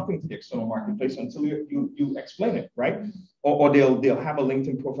means nothing to the external marketplace until you explain it, right? Or they'll have a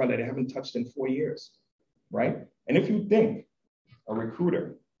LinkedIn profile that they haven't touched in 4 years, right? And if you think a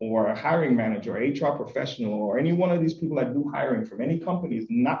recruiter or a hiring manager, or HR professional, or any one of these people that do hiring from any company is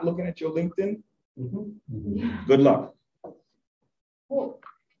not looking at your LinkedIn, good luck. Well,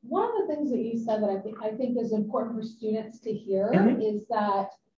 one of the things that you said that I think is important for students to hear is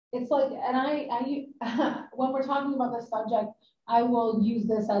that it's like, and I when we're talking about this subject, I will use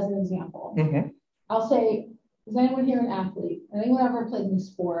this as an example. I'll say, is anyone here an athlete? Anyone ever played in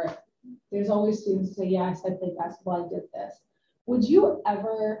sport? There's always students who say, yes, I played basketball, I did this. Would you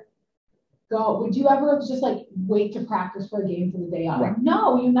ever just like wait to practice for a game for the day off? Right.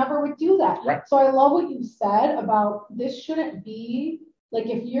 No, you never would do that. Right. So I love what you said about this shouldn't be like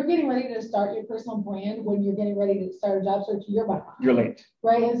if you're getting ready to start your personal brand when you're getting ready to start a job search, you're behind. You're late.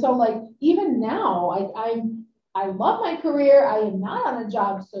 Right. And so like even now, I love my career. I am not on a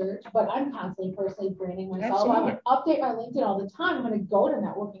job search, but I'm constantly personally branding myself. Absolutely. I update my LinkedIn all the time. I'm going to go to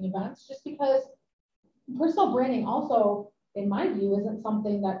networking events just because personal branding also, in my view, isn't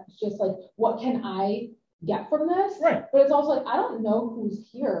something that's just like, what can I get from this? Right. But it's also like, I don't know who's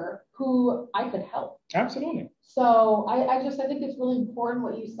here who I could help. Absolutely. So I think it's really important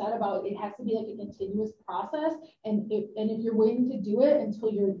what you said about it has to be like a continuous process. And if you're waiting to do it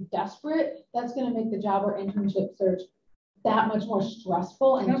until you're desperate, that's going to make the job or internship search that much more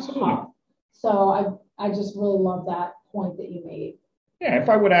stressful and Absolutely. tough. So I just really love that point that you made. Yeah, if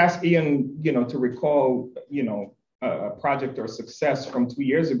I would ask Ian, to recall, a project or success from 2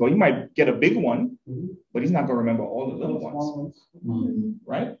 years ago, he might get a big one, but he's not going to remember all the little ones,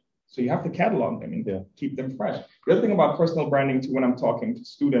 right? So you have to catalog them and keep them fresh. The other thing about personal branding, too, when I'm talking to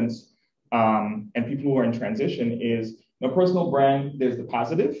students and people who are in transition is, personal brand, there's the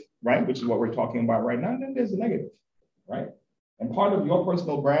positive, right, which is what we're talking about right now, and then there's the negative, right? And part of your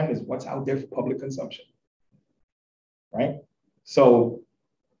personal brand is what's out there for public consumption, right? So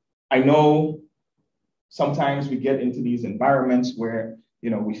I know sometimes we get into these environments where,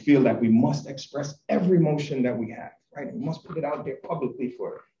 we feel that we must express every emotion that we have, right? We must put it out there publicly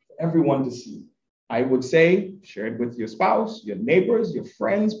for everyone to see. I would say share it with your spouse, your neighbors, your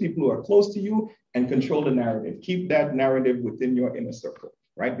friends, people who are close to you, and control the narrative. Keep that narrative within your inner circle,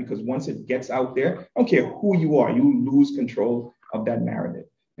 right? Because once it gets out there, I don't care who you are, you lose control of that narrative.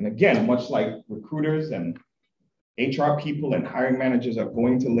 And again, much like recruiters and HR people and hiring managers are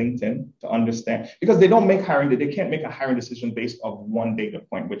going to LinkedIn to understand, because they can't make a hiring decision based on one data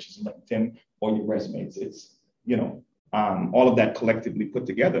point, which is LinkedIn or your resume. It's all of that collectively put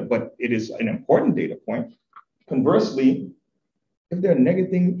together, but it is an important data point. Conversely, if there are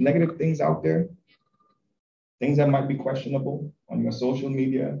negative things out there, things that might be questionable on your social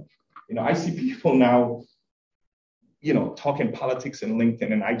media, I see people now, talking politics in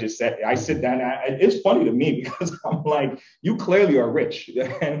LinkedIn, and I sit down, it's funny to me because I'm like, you clearly are rich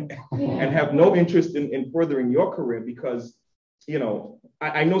and have no interest in furthering your career because,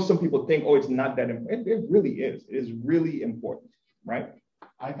 I know some people think, it's not that important. It really is. It is really important, right?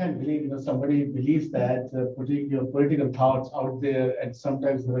 I can't believe somebody believes that putting your political thoughts out there and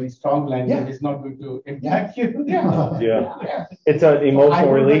sometimes very strong language is not going to impact you. Yeah. It's an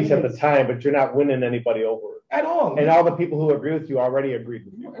emotional release at the time, but you're not winning anybody over at all. And all the people who agree with you already agreed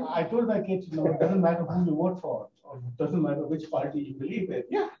with you. I told my kids, it doesn't matter who you vote for, or it doesn't matter which party you believe in.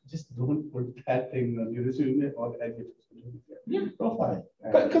 Yeah, just don't put that thing on your resume or as your profile.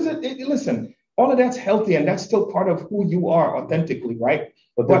 Because listen, all of that's healthy and that's still part of who you are authentically, right?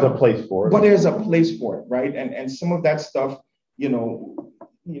 But there's a place for it. But there's a place for it, right? And some of that stuff, it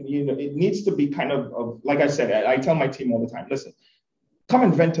needs to be kind of like I said, I tell my team all the time, listen, come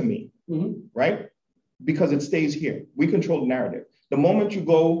and vent to me, right? Because it stays here. We control the narrative. The moment you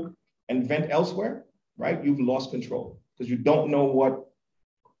go and vent elsewhere, right, you've lost control because you don't know what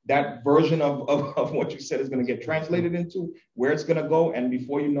that version of what you said is going to get translated into, where it's going to go. And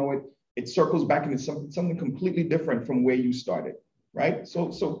before you know it, it circles back into something completely different from where you started, right?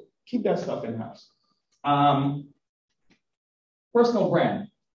 So keep that stuff in-house. Personal brand,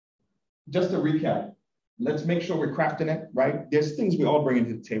 just to recap, let's make sure we're crafting it, right? There's things we all bring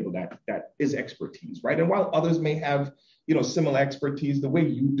into the table that is expertise, right? And while others may have, similar expertise, the way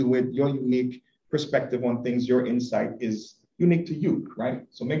you do it, your unique perspective on things, your insight is unique to you, right?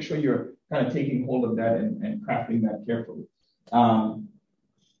 So make sure you're kind of taking hold of that and crafting that carefully.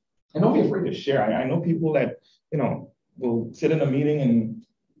 And don't be afraid to share. I know people that, will sit in a meeting and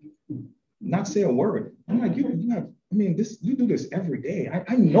not say a word. I'm like, you do this every day.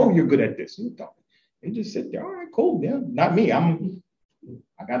 I know you're good at this. They just sit there. All right, cool. Yeah, not me. I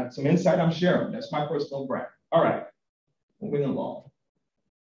got some insight I'm sharing. That's my personal brand. All right, moving along.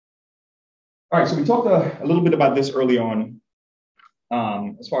 All right, so we talked a little bit about this early on,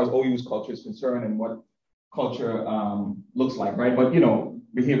 as far as OU's culture is concerned and what culture looks like, right? But,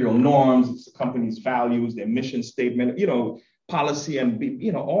 behavioral norms, it's the company's values, their mission statement, policy and,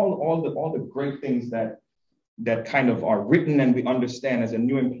 all the great things that kind of are written and we understand as a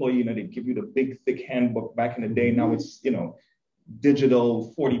new employee. They give you the big, thick handbook back in the day. Now it's,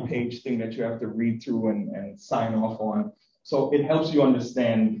 digital 40-page thing that you have to read through and sign off on. So it helps you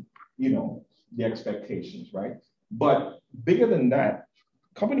understand, the expectations, right? But bigger than that,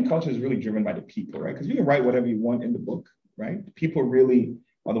 company culture is really driven by the people, right? Because you can write whatever you want in the book, right? The people really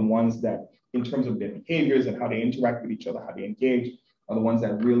are the ones that, in terms of their behaviors and how they interact with each other, how they engage, are the ones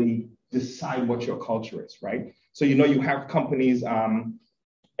that really decide what your culture is, right? So, you know, you have companies, and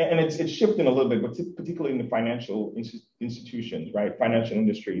it's shifting a little bit, but particularly in the financial institutions, right? Financial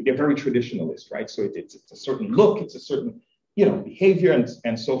industry, they're very traditionalist, right? So it's a certain look, it's a certain, you know, behavior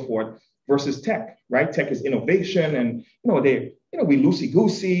and so forth, versus tech, right? Tech is innovation, and we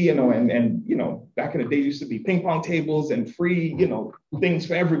loosey-goosey, and back in the day used to be ping pong tables and free, things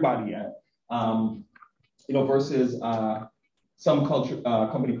for everybody, versus some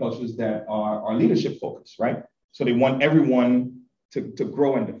company cultures that are leadership focused, right? So they want everyone to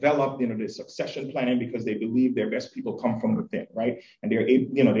grow and develop, there's succession planning because they believe their best people come from within, right? And they're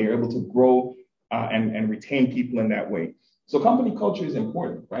able to grow and retain people in that way. So company culture is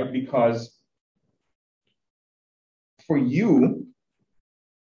important, right? Because for you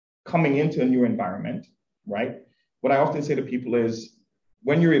coming into a new environment, right? What I often say to people is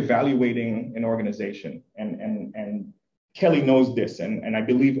when you're evaluating an organization, and Kelly knows this, and I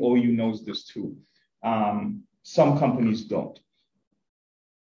believe OU knows this too. Some companies don't.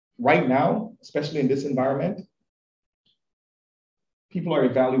 Right now, especially in this environment, people are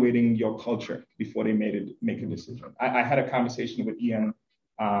evaluating your culture before they make a decision. I had a conversation with Ian,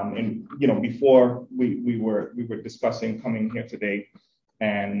 and before we were discussing coming here today,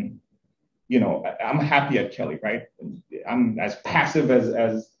 and I'm happy at Kelly, right? I'm as passive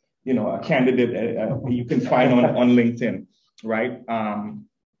as a candidate you can find on LinkedIn, right?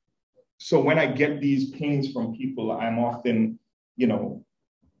 So when I get these pings from people, I'm often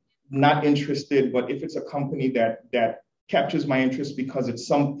not interested, but if it's a company that captures my interest because it's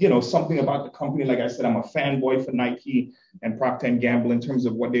something about the company. Like I said, I'm a fanboy for Nike and Procter & Gamble in terms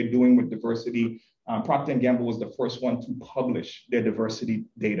of what they're doing with diversity. Procter & Gamble was the first one to publish their diversity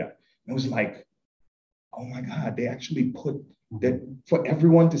data. It was like, oh my God, they actually put that for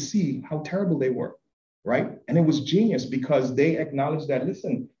everyone to see how terrible they were, right? And it was genius because they acknowledged that,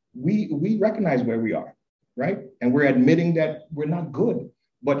 listen, we recognize where we are, right? And we're admitting that we're not good,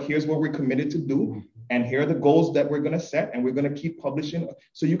 but here's what we're committed to do. And here are the goals that we're going to set, and we're going to keep publishing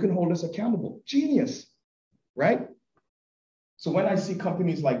so you can hold us accountable. Genius, right? So when I see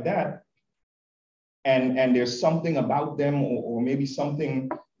companies like that, and there's something about them or maybe something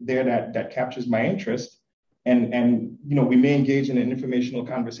there that captures my interest, and we may engage in an informational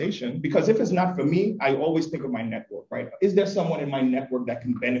conversation, because if it's not for me, I always think of my network, right? Is there someone in my network that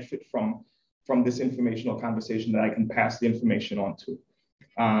can benefit from this informational conversation that I can pass the information on to?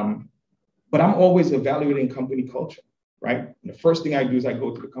 But I'm always evaluating company culture, right? And the first thing I do is I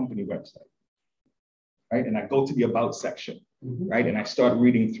go to the company website, right? And I go to the About section, right? And I start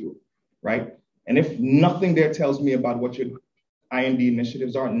reading through, right? And if nothing there tells me about what your I&D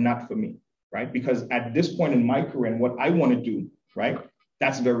initiatives are, not for me, right? Because at this point in my career and what I want to do, right?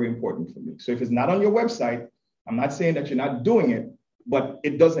 That's very important for me. So if it's not on your website, I'm not saying that you're not doing it, but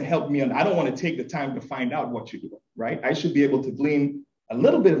it doesn't help me. And I don't want to take the time to find out what you're doing, right? I should be able to glean a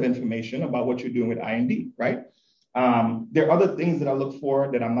little bit of information about what you're doing with I&D, right? There are other things that I look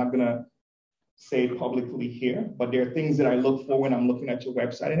for that I'm not going to say publicly here, but there are things that I look for when I'm looking at your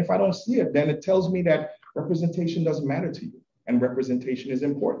website. And if I don't see it, then it tells me that representation doesn't matter to you, and representation is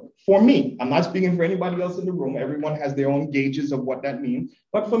important. For me, I'm not speaking for anybody else in the room. Everyone has their own gauges of what that means,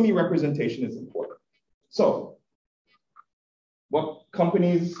 but for me, representation is important. So what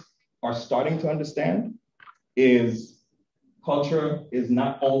companies are starting to understand is culture is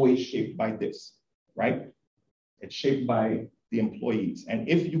not always shaped by this, right? It's shaped by the employees. And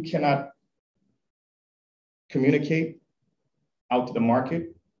if you cannot communicate out to the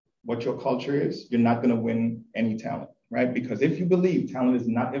market what your culture is, you're not going to win any talent, right? Because if you believe talent is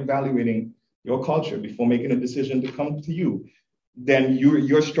not evaluating your culture before making a decision to come to you, then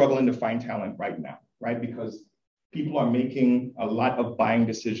you're struggling to find talent right now, right? Because people are making a lot of buying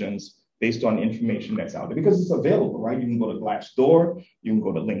decisions based on information that's out there because it's available, right? You can go to Glassdoor, you can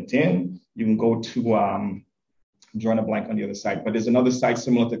go to LinkedIn, you can go to, I'm drawing a blank on the other side, but there's another site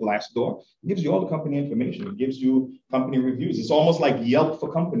similar to Glassdoor. It gives you all the company information. It gives you company reviews. It's almost like Yelp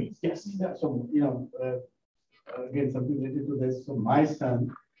for companies. Yes. Yeah, so, again, something related to this. So my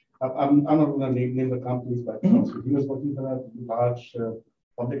son, I'm not going to name the companies, but so he was working for a large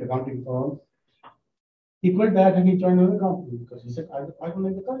public accounting firm. He quit that and he joined another company because he said, I don't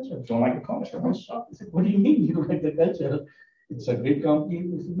like the culture. Don't like the culture. I was shocked. He said, what do you mean you don't like the culture? It's a great company.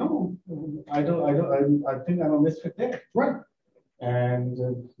 He said, no, I think I'm a misfit there. Right. And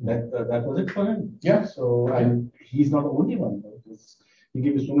that was it for him. Yeah. So, and he's not the only one. He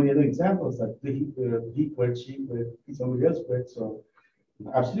gave you so many other examples that he quit, she quit, somebody else quit. So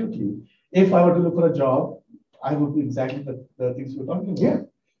absolutely. If I were to look for a job, I would do exactly the things you're talking about. Yeah.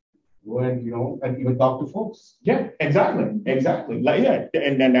 When, and even talk to folks. Yeah, exactly. Like, yeah,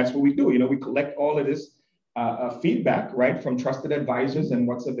 and then that's what we do. We collect all of this feedback, right, from trusted advisors and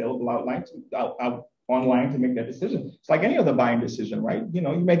what's available online to make that decision. It's like any other buying decision, right?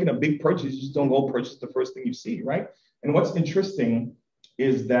 You're making a big purchase, you just don't go purchase the first thing you see, right? And what's interesting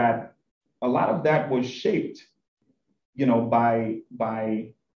is that a lot of that was shaped, by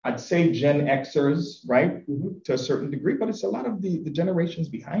I'd say Gen Xers, right, to a certain degree, but it's a lot of the generations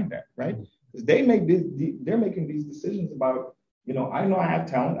behind that, right? Because they're making these decisions about, I know I have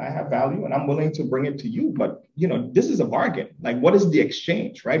talent, I have value, and I'm willing to bring it to you, but this is a bargain. Like, what is the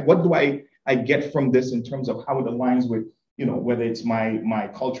exchange, right? What do I get from this in terms of how it aligns with, whether it's my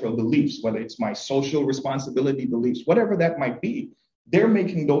cultural beliefs, whether it's my social responsibility beliefs, whatever that might be, they're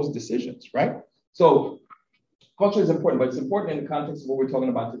making those decisions, right? So culture is important, but it's important in the context of what we're talking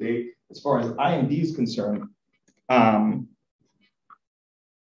about today, as far as I&D is concerned.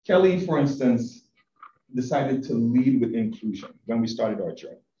 Kelly, for instance, decided to lead with inclusion when we started our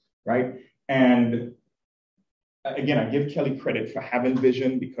journey, right? And again, I give Kelly credit for having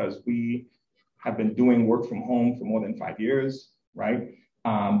vision, because we have been doing work from home for more than 5 years, right?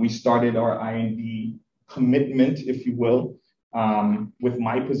 We started our I&D commitment, if you will, with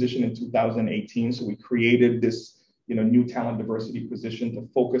my position in 2018. So we created this, new talent diversity position to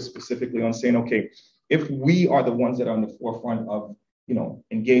focus specifically on saying, okay, if we are the ones that are on the forefront of,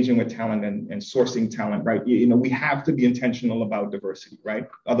 engaging with talent and sourcing talent, right? We have to be intentional about diversity, right?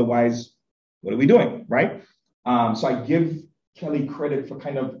 Otherwise, what are we doing, right? So I give Kelly credit for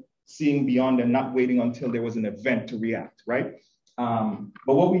kind of seeing beyond and not waiting until there was an event to react, right?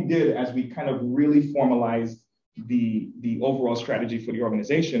 But what we did as we kind of really formalized the overall strategy for the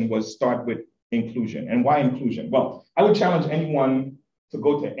organization was start with inclusion. And why inclusion? Well, I would challenge anyone to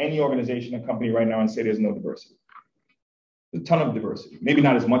go to any organization or company right now and say there's no diversity. There's a ton of diversity, maybe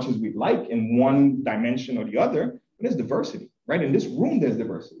not as much as we'd like in one dimension or the other, but there's diversity, right? In this room, there's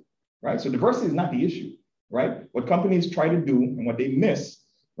diversity, right? So diversity is not the issue, right? What companies try to do and what they miss,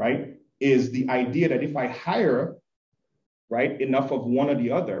 right, is the idea that if I hire, right, enough of one or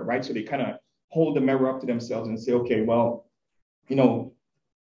the other, right? So they kind of hold the mirror up to themselves and say, okay, well,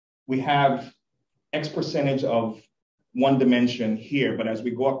 we have X percentage of one dimension here, but as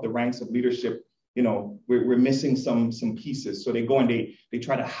we go up the ranks of leadership, we're missing some pieces. So they go and they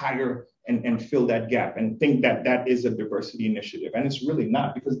try to hire and fill that gap and think that that is a diversity initiative. And it's really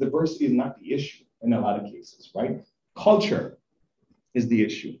not, because diversity is not the issue in a lot of cases, right? Culture is the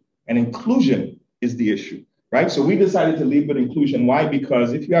issue and inclusion is the issue, right? So we decided to lead with inclusion. Why?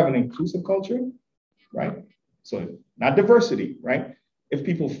 Because if you have an inclusive culture, right? So not diversity, right? If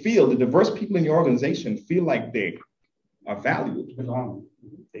people feel, the diverse people in your organization feel like they are valued,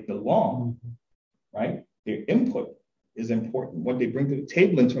 they belong, right? Their input is important. What they bring to the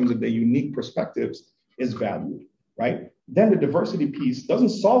table in terms of their unique perspectives is valued, right? Then the diversity piece doesn't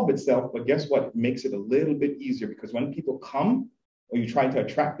solve itself, but guess what? It makes it a little bit easier, because when people come or you try to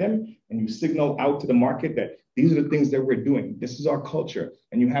attract them and you signal out to the market that these are the things that we're doing, this is our culture,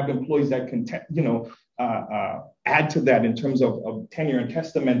 and you have employees that can, add to that in terms of tenure and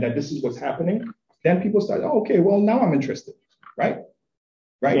testament that this is what's happening, then people start, oh, okay, well, now I'm interested, right?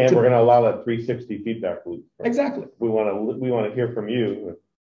 Right. And we're going to allow that 360 feedback loop. Right? Exactly. We want to hear from you.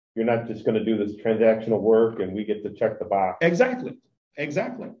 You're not just going to do this transactional work and we get to check the box. Exactly.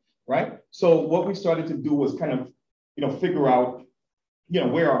 Right. So what we started to do was kind of, figure out,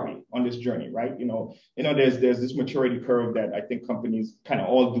 where are we on this journey, right? There's this maturity curve that I think companies kind of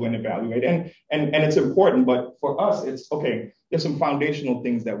all do and evaluate, and it's important. But for us, it's okay. There's some foundational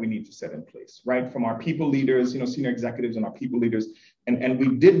things that we need to set in place, right? From our people leaders, senior executives and our people leaders. And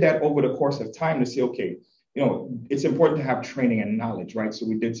we did that over the course of time to say, okay, it's important to have training and knowledge, right? So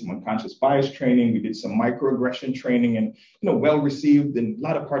we did some unconscious bias training, we did some microaggression training, and, well received and a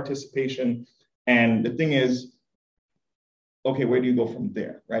lot of participation. And the thing is, okay, where do you go from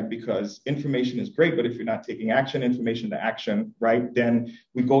there, right? Because information is great, but if you're not taking action, information to action, right? Then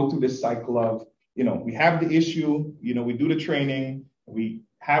we go through this cycle of, we have the issue, we do the training, we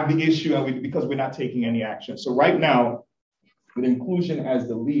have the issue, and because we're not taking any action. So right now, with inclusion as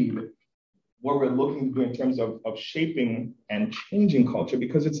the lead, what we're looking to do in terms of shaping and changing culture,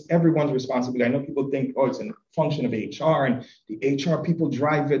 because it's everyone's responsibility. I know people think, oh, it's a function of HR and the HR people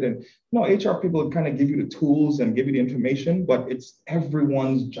drive it. And no, HR people kind of give you the tools and give you the information, but it's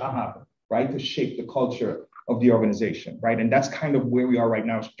everyone's job, right, to shape the culture of the organization, right? And that's kind of where we are right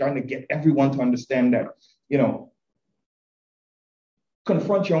now, trying to get everyone to understand that,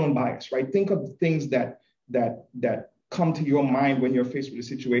 confront your own bias, right? Think of the things that come to your mind when you're faced with a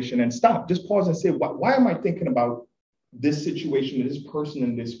situation, and stop, just pause and say, why am I thinking about this situation, this person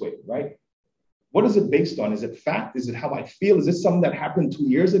in this way, right? What is it based on? Is it fact? Is it how I feel? Is this something that happened 2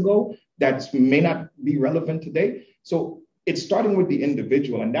 years ago that may not be relevant today? So it's starting with the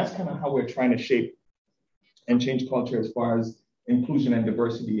individual, and that's kind of how we're trying to shape and change culture as far as inclusion and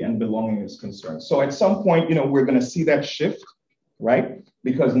diversity and belonging is concerned. So at some point, we're going to see that shift, right?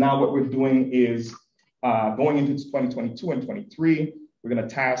 Because now what we're doing is going into 2022 and 23, we're going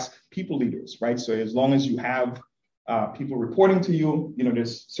to task people leaders, right? So as long as you have people reporting to you,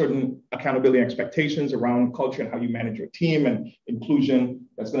 there's certain accountability expectations around culture and how you manage your team and inclusion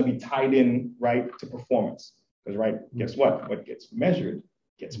that's going to be tied in, right, to performance. Because, right, guess what? What gets measured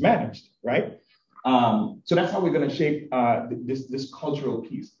gets managed, right? So that's how we're going to shape this cultural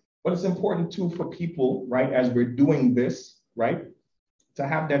piece. But it's important too for people, right, as we're doing this, right, to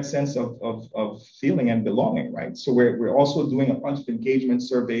have that sense of feeling and belonging, right? So we're also doing a bunch of engagement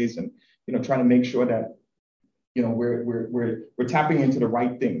surveys and trying to make sure that we're tapping into the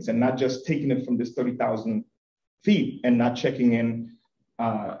right things and not just taking it from this 30,000 feet and not checking in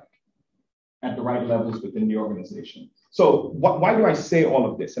at the right levels within the organization. So why do I say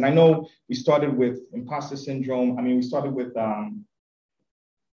all of this? And I know we started with imposter syndrome. I mean, we started with,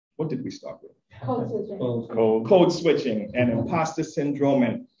 what did we start with? Code switching. Code switching and imposter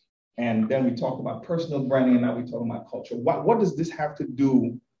syndrome. And then we talked about personal branding, and now we're talking about culture. What does this have to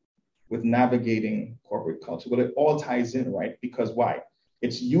do with navigating corporate culture? Well, it all ties in, right? Because why?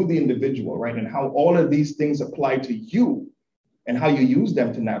 It's you, the individual, right? And how all of these things apply to you and how you use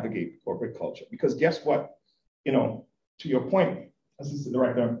them to navigate corporate culture. Because guess what? To your point, Assistant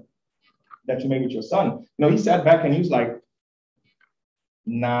Director, that you made with your son, he sat back and he was like,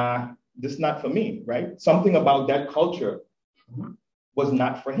 nah, this is not for me, right? Something about that culture was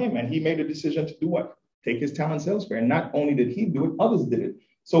not for him. And he made a decision to do what? Take his talents elsewhere. And not only did he do it, others did it.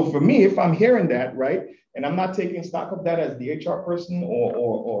 So for me, if I'm hearing that, right, and I'm not taking stock of that as the HR person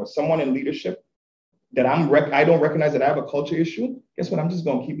or someone in leadership, that I don't recognize that I have a culture issue, guess what? I'm just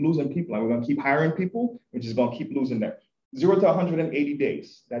going to keep losing people. And we're going to keep hiring people. We're just going to keep losing them. 0 to 180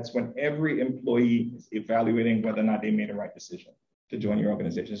 days. That's when every employee is evaluating whether or not they made the right decision to join your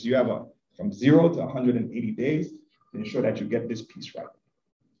organization. So you have from 0 to 180 days to ensure that you get this piece right,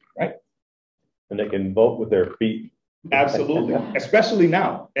 right? And they can vote with their feet. Absolutely, especially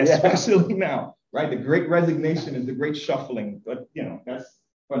now, now, right? The great resignation is the great shuffling, but that's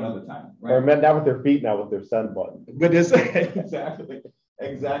for another time, right? Or not with their feet, now with their send button. But this, exactly.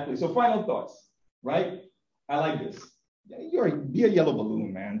 So final thoughts, right? I like this. Be a yellow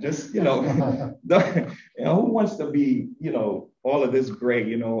balloon, man. Just who wants to be all of this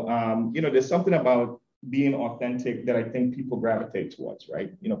gray? There's something about being authentic that I think people gravitate towards,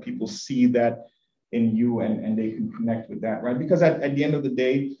 right? People see that in you and they can connect with that, right? Because at the end of the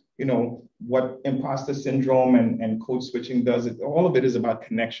day, what imposter syndrome and code switching does, all of it is about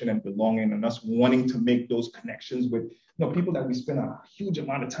connection and belonging and us wanting to make those connections with people that we spend a huge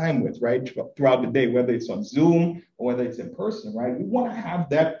amount of time with, right? Throughout the day, whether it's on Zoom or whether it's in person, right? We want to have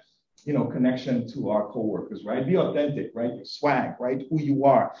that, connection to our coworkers, right? Be authentic, right? Your swag, right? Who you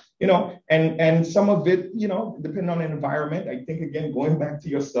are, and some of it, depending on the environment, I think, again, going back to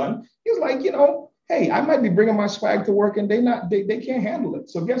your son, he was like, hey, I might be bringing my swag to work and they can't handle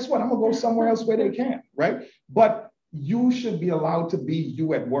it. So guess what? I'm gonna go somewhere else where they can, right? But you should be allowed to be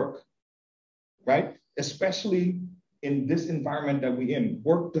you at work, right? Especially in this environment that we're in.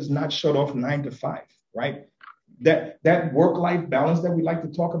 Work does not shut off 9 to 5, right? That work-life balance that we like to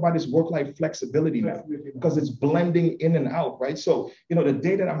talk about is work-life flexibility now, because it's blending in and out, right? So, the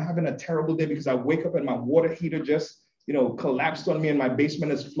day that I'm having a terrible day because I wake up and my water heater just collapsed on me and my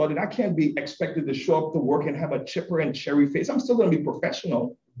basement is flooded, I can't be expected to show up to work and have a chipper and cherry face. I'm still going to be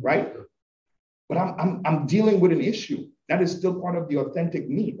professional, right? But I'm dealing with an issue. That is still part of the authentic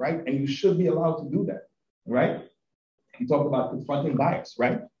me, right? And you should be allowed to do that, right? You talk about confronting bias,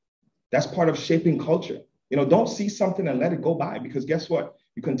 right? That's part of shaping culture. Don't see something and let it go by, because guess what?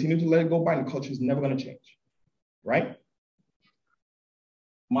 You continue to let it go by and the culture is never going to change, right?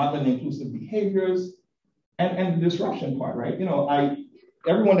 Modeling inclusive behaviors and the disruption part, right?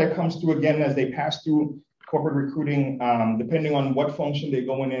 Everyone that comes through, again, as they pass through corporate recruiting, depending on what function they're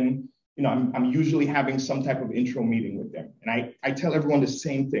going in, I'm usually having some type of intro meeting with them. And I tell everyone the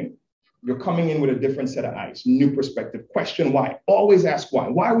same thing. You're coming in with a different set of eyes, new perspective, question why, always ask why.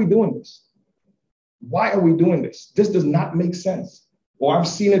 Why are we doing this? Why are we doing this? This does not make sense. Or I've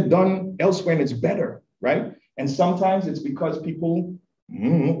seen it done elsewhere and it's better, right? And sometimes it's because people,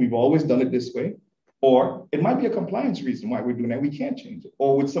 we've always done it this way. Or it might be a compliance reason why we're doing that. We can't change it.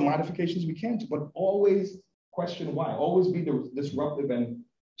 Or with some modifications, we can, but always question why. Always be disruptive and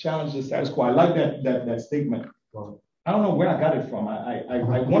challenge the status quo. I like that statement. I don't know where I got it from. I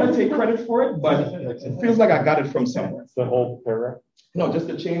want to take credit for it, but it feels like I got it from somewhere. The whole paragraph? No, just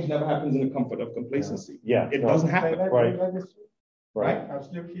the change never happens in the comfort of complacency. Yeah. It doesn't happen. Right.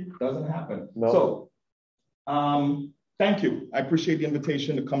 Absolutely. It doesn't happen. No. So, thank you. I appreciate the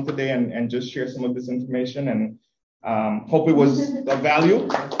invitation to come today and just share some of this information, and hope it was of value.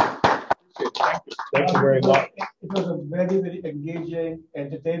 Thank you. Thank you very much. It was a very, very engaging,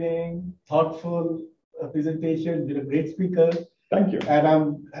 entertaining, thoughtful presentation. You're a great speaker. Thank you. And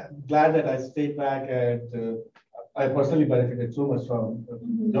I'm glad that I stayed back, and I personally benefited so much from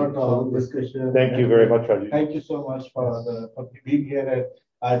your talk, discussion. Thank you very much, Raju. Thank you so much for being here. And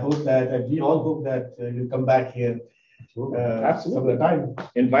I hope that, and we all hope that you come back here. Absolutely. Time.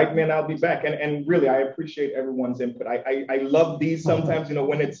 Invite me and I'll be back. And really, I appreciate everyone's input. I love these sometimes,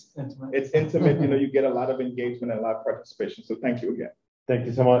 when it's intimate, you get a lot of engagement and a lot of participation. So thank you again. Thank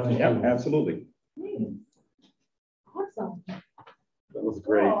you so much. Yeah, absolutely. Awesome. That was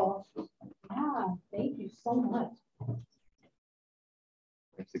great. Cool. Yeah, thank you so much.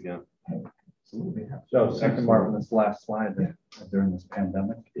 Thanks again. So, second, Marvin, this last slide, that during this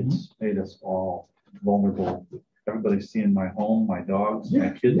pandemic, it's made us all vulnerable. Everybody's seeing my home, my dogs, my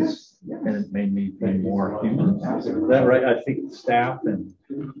kids, and it made me be more human. Is that right? I think staff and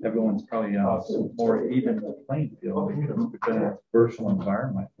everyone's probably more even the playing field because we've been in a virtual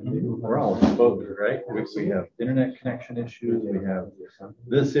environment. We're all exposed, right? We have internet connection issues. We have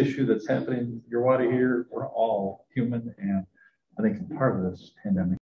this issue that's happening in your water here. We're all human, and I think part of this pandemic